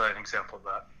guy is an example of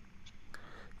that.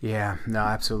 Yeah, no,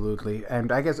 absolutely. And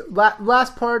I guess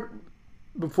last part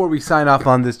before we sign off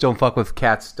on this Don't Fuck With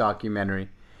Cats documentary.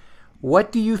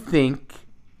 What do you think?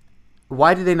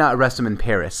 Why did they not arrest him in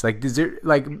Paris? Like, is there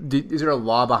a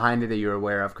law behind it that you're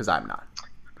aware of? Because I'm not.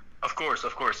 Of course.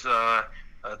 The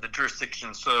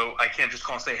jurisdiction. So I can't just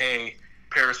call and say, "Hey,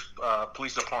 Paris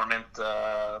Police Department,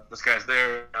 this guy's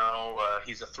there.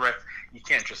 He's a threat." You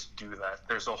can't just do that.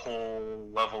 There's a whole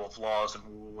level of laws and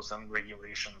rules and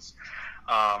regulations.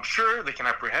 Sure, they can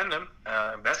apprehend him,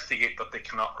 investigate, but they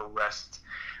cannot arrest.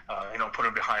 Put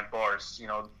him behind bars. You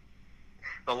know,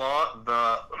 the law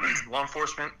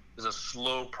enforcement is a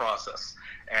slow process,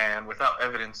 and without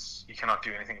evidence, you cannot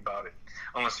do anything about it.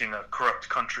 Unless you're in a corrupt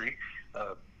country,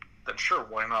 then sure,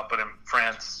 why not? But in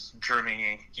France,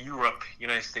 Germany, Europe,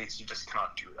 United States, you just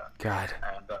cannot do that. God,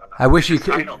 and, I wish you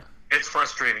could. I know. It's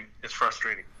frustrating.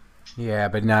 Yeah,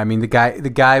 but no, I mean the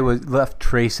guy was left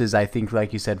traces. I think,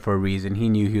 like you said, for a reason. He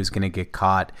knew he was going to get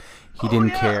caught. He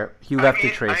didn't care. He left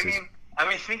the traces. I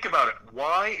mean, think about it.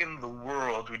 Why in the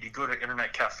world would you go to an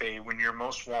internet cafe when you're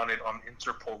most wanted on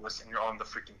Interpol list and you're on the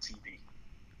freaking TV?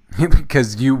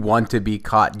 Because you want to be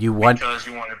caught. Because you want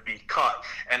to be caught.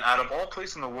 And out of all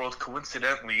places in the world,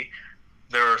 coincidentally,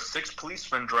 there are 6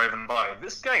 policemen driving by.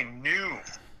 This guy knew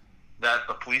that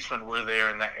the policemen were there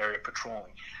in that area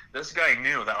patrolling. This guy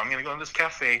knew that I'm going to go in this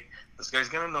cafe. This guy's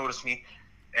going to notice me,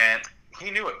 and he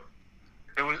knew it.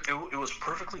 It was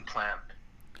perfectly planned.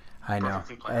 I know,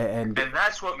 and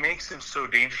that's what makes him so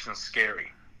dangerous and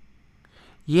scary.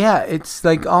 Yeah, it's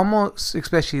like almost,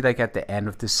 especially like at the end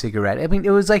with the cigarette. I mean, it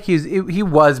was like he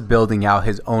was building out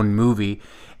his own movie.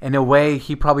 In a way,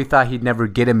 he probably thought he'd never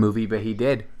get a movie, but he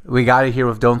did. We got it here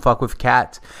with Don't Fuck With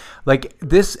Cats. Like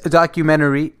this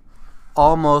documentary,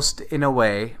 almost in a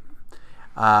way,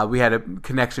 we had a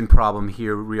connection problem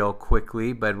here real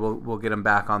quickly, but we'll get him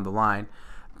back on the line.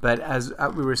 But as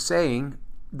we were saying,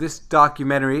 this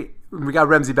documentary, we got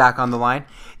Remzi back on the line.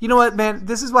 You know what, man?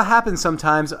 This is what happens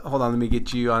sometimes. Hold on, let me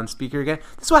get you on speaker again.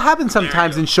 This is what happens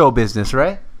sometimes in show business,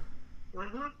 right?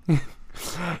 Mm-hmm.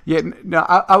 Yeah, no,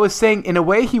 I was saying in a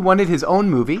way he wanted his own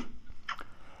movie.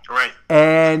 Right.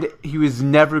 And he was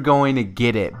never going to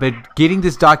get it. But getting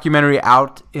this documentary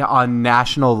out on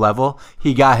national level,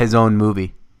 he got his own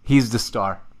movie. He's the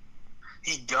star.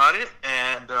 He got it,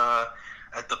 and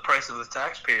at the price of the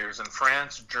taxpayers in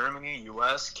France, Germany,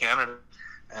 U.S., Canada,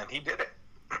 and he did it.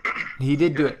 He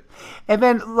did do it. And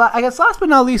then, I guess last but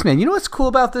not least, man, you know what's cool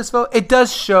about this, though? It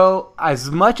does show, as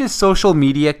much as social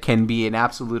media can be an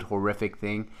absolute horrific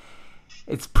thing,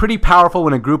 it's pretty powerful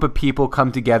when a group of people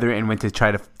come together and went to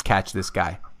try to catch this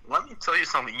guy. Let me tell you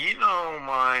something.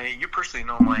 You personally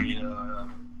know my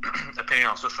opinion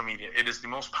on social media. It is the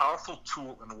most powerful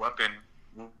tool and weapon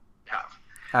we have.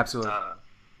 Absolutely.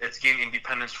 It's gained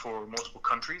independence for multiple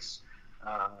countries.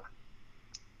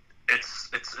 It's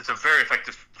a very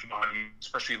effective,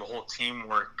 especially the whole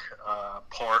teamwork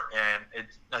part. And it,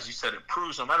 as you said, it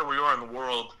proves no matter where you are in the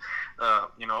world, I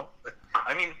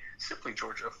mean, simply,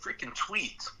 George, a freaking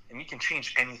tweet, and you can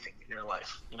change anything in your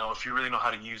life, if you really know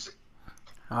how to use it.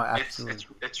 Oh, absolutely.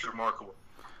 It's remarkable.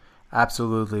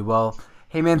 Absolutely. Well,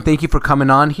 hey, man, thank you for coming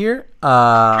on here.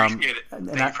 Appreciate it.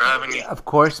 Thank you for having me. Of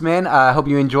course, man. I hope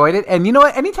you enjoyed it. And you know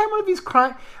what? Anytime one of these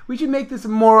crime, we should make this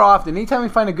more often. Anytime we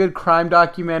find a good crime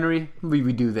documentary,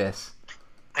 we do this.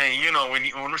 Hey,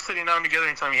 when we're sitting down together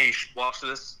and telling me, hey, you should watch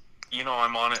this,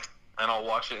 I'm on it, and I'll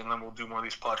watch it, and then we'll do more of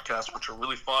these podcasts, which are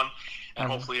really fun, and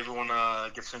hopefully everyone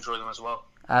gets to enjoy them as well.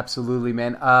 Absolutely,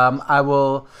 man.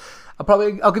 I'll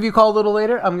give you a call a little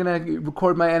later. I'm gonna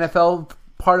record my NFL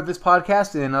part of this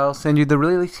podcast, and I'll send you the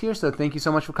release here. So thank you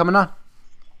so much for coming on.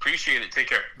 Appreciate it. Take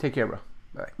care. Take care, bro.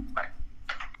 Bye. Bye.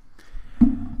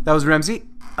 That was Remzi.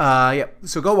 Yeah.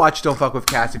 So go watch Don't Fuck with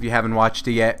Cats if you haven't watched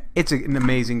it yet. It's an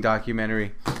amazing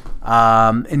documentary.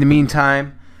 In the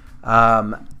meantime,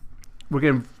 we're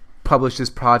gonna publish this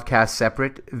podcast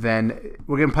separate. Then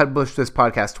we're gonna publish this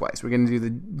podcast twice. We're gonna do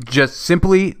just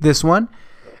simply this one,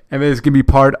 and then it's gonna be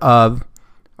part of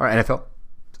our NFL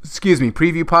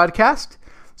preview podcast.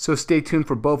 So stay tuned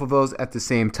for both of those at the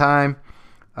same time.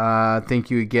 Thank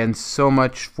you again so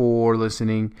much for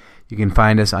listening. You can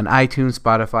find us on iTunes,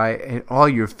 Spotify, and all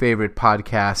your favorite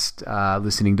podcast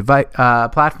listening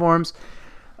platforms.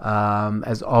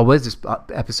 As always, this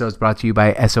episode is brought to you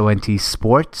by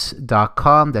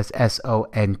SONTsports.com. That's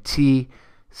SONT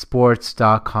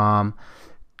sports.com.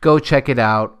 Go check it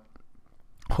out.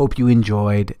 Hope you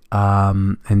enjoyed.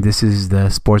 And this is the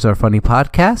Sports Are Funny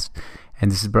podcast.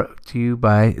 And this is brought to you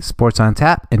by Sports on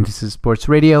Tap. And this is Sports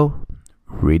Radio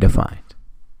Redefined.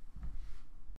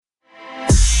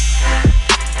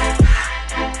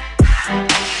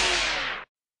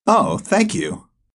 Oh, thank you.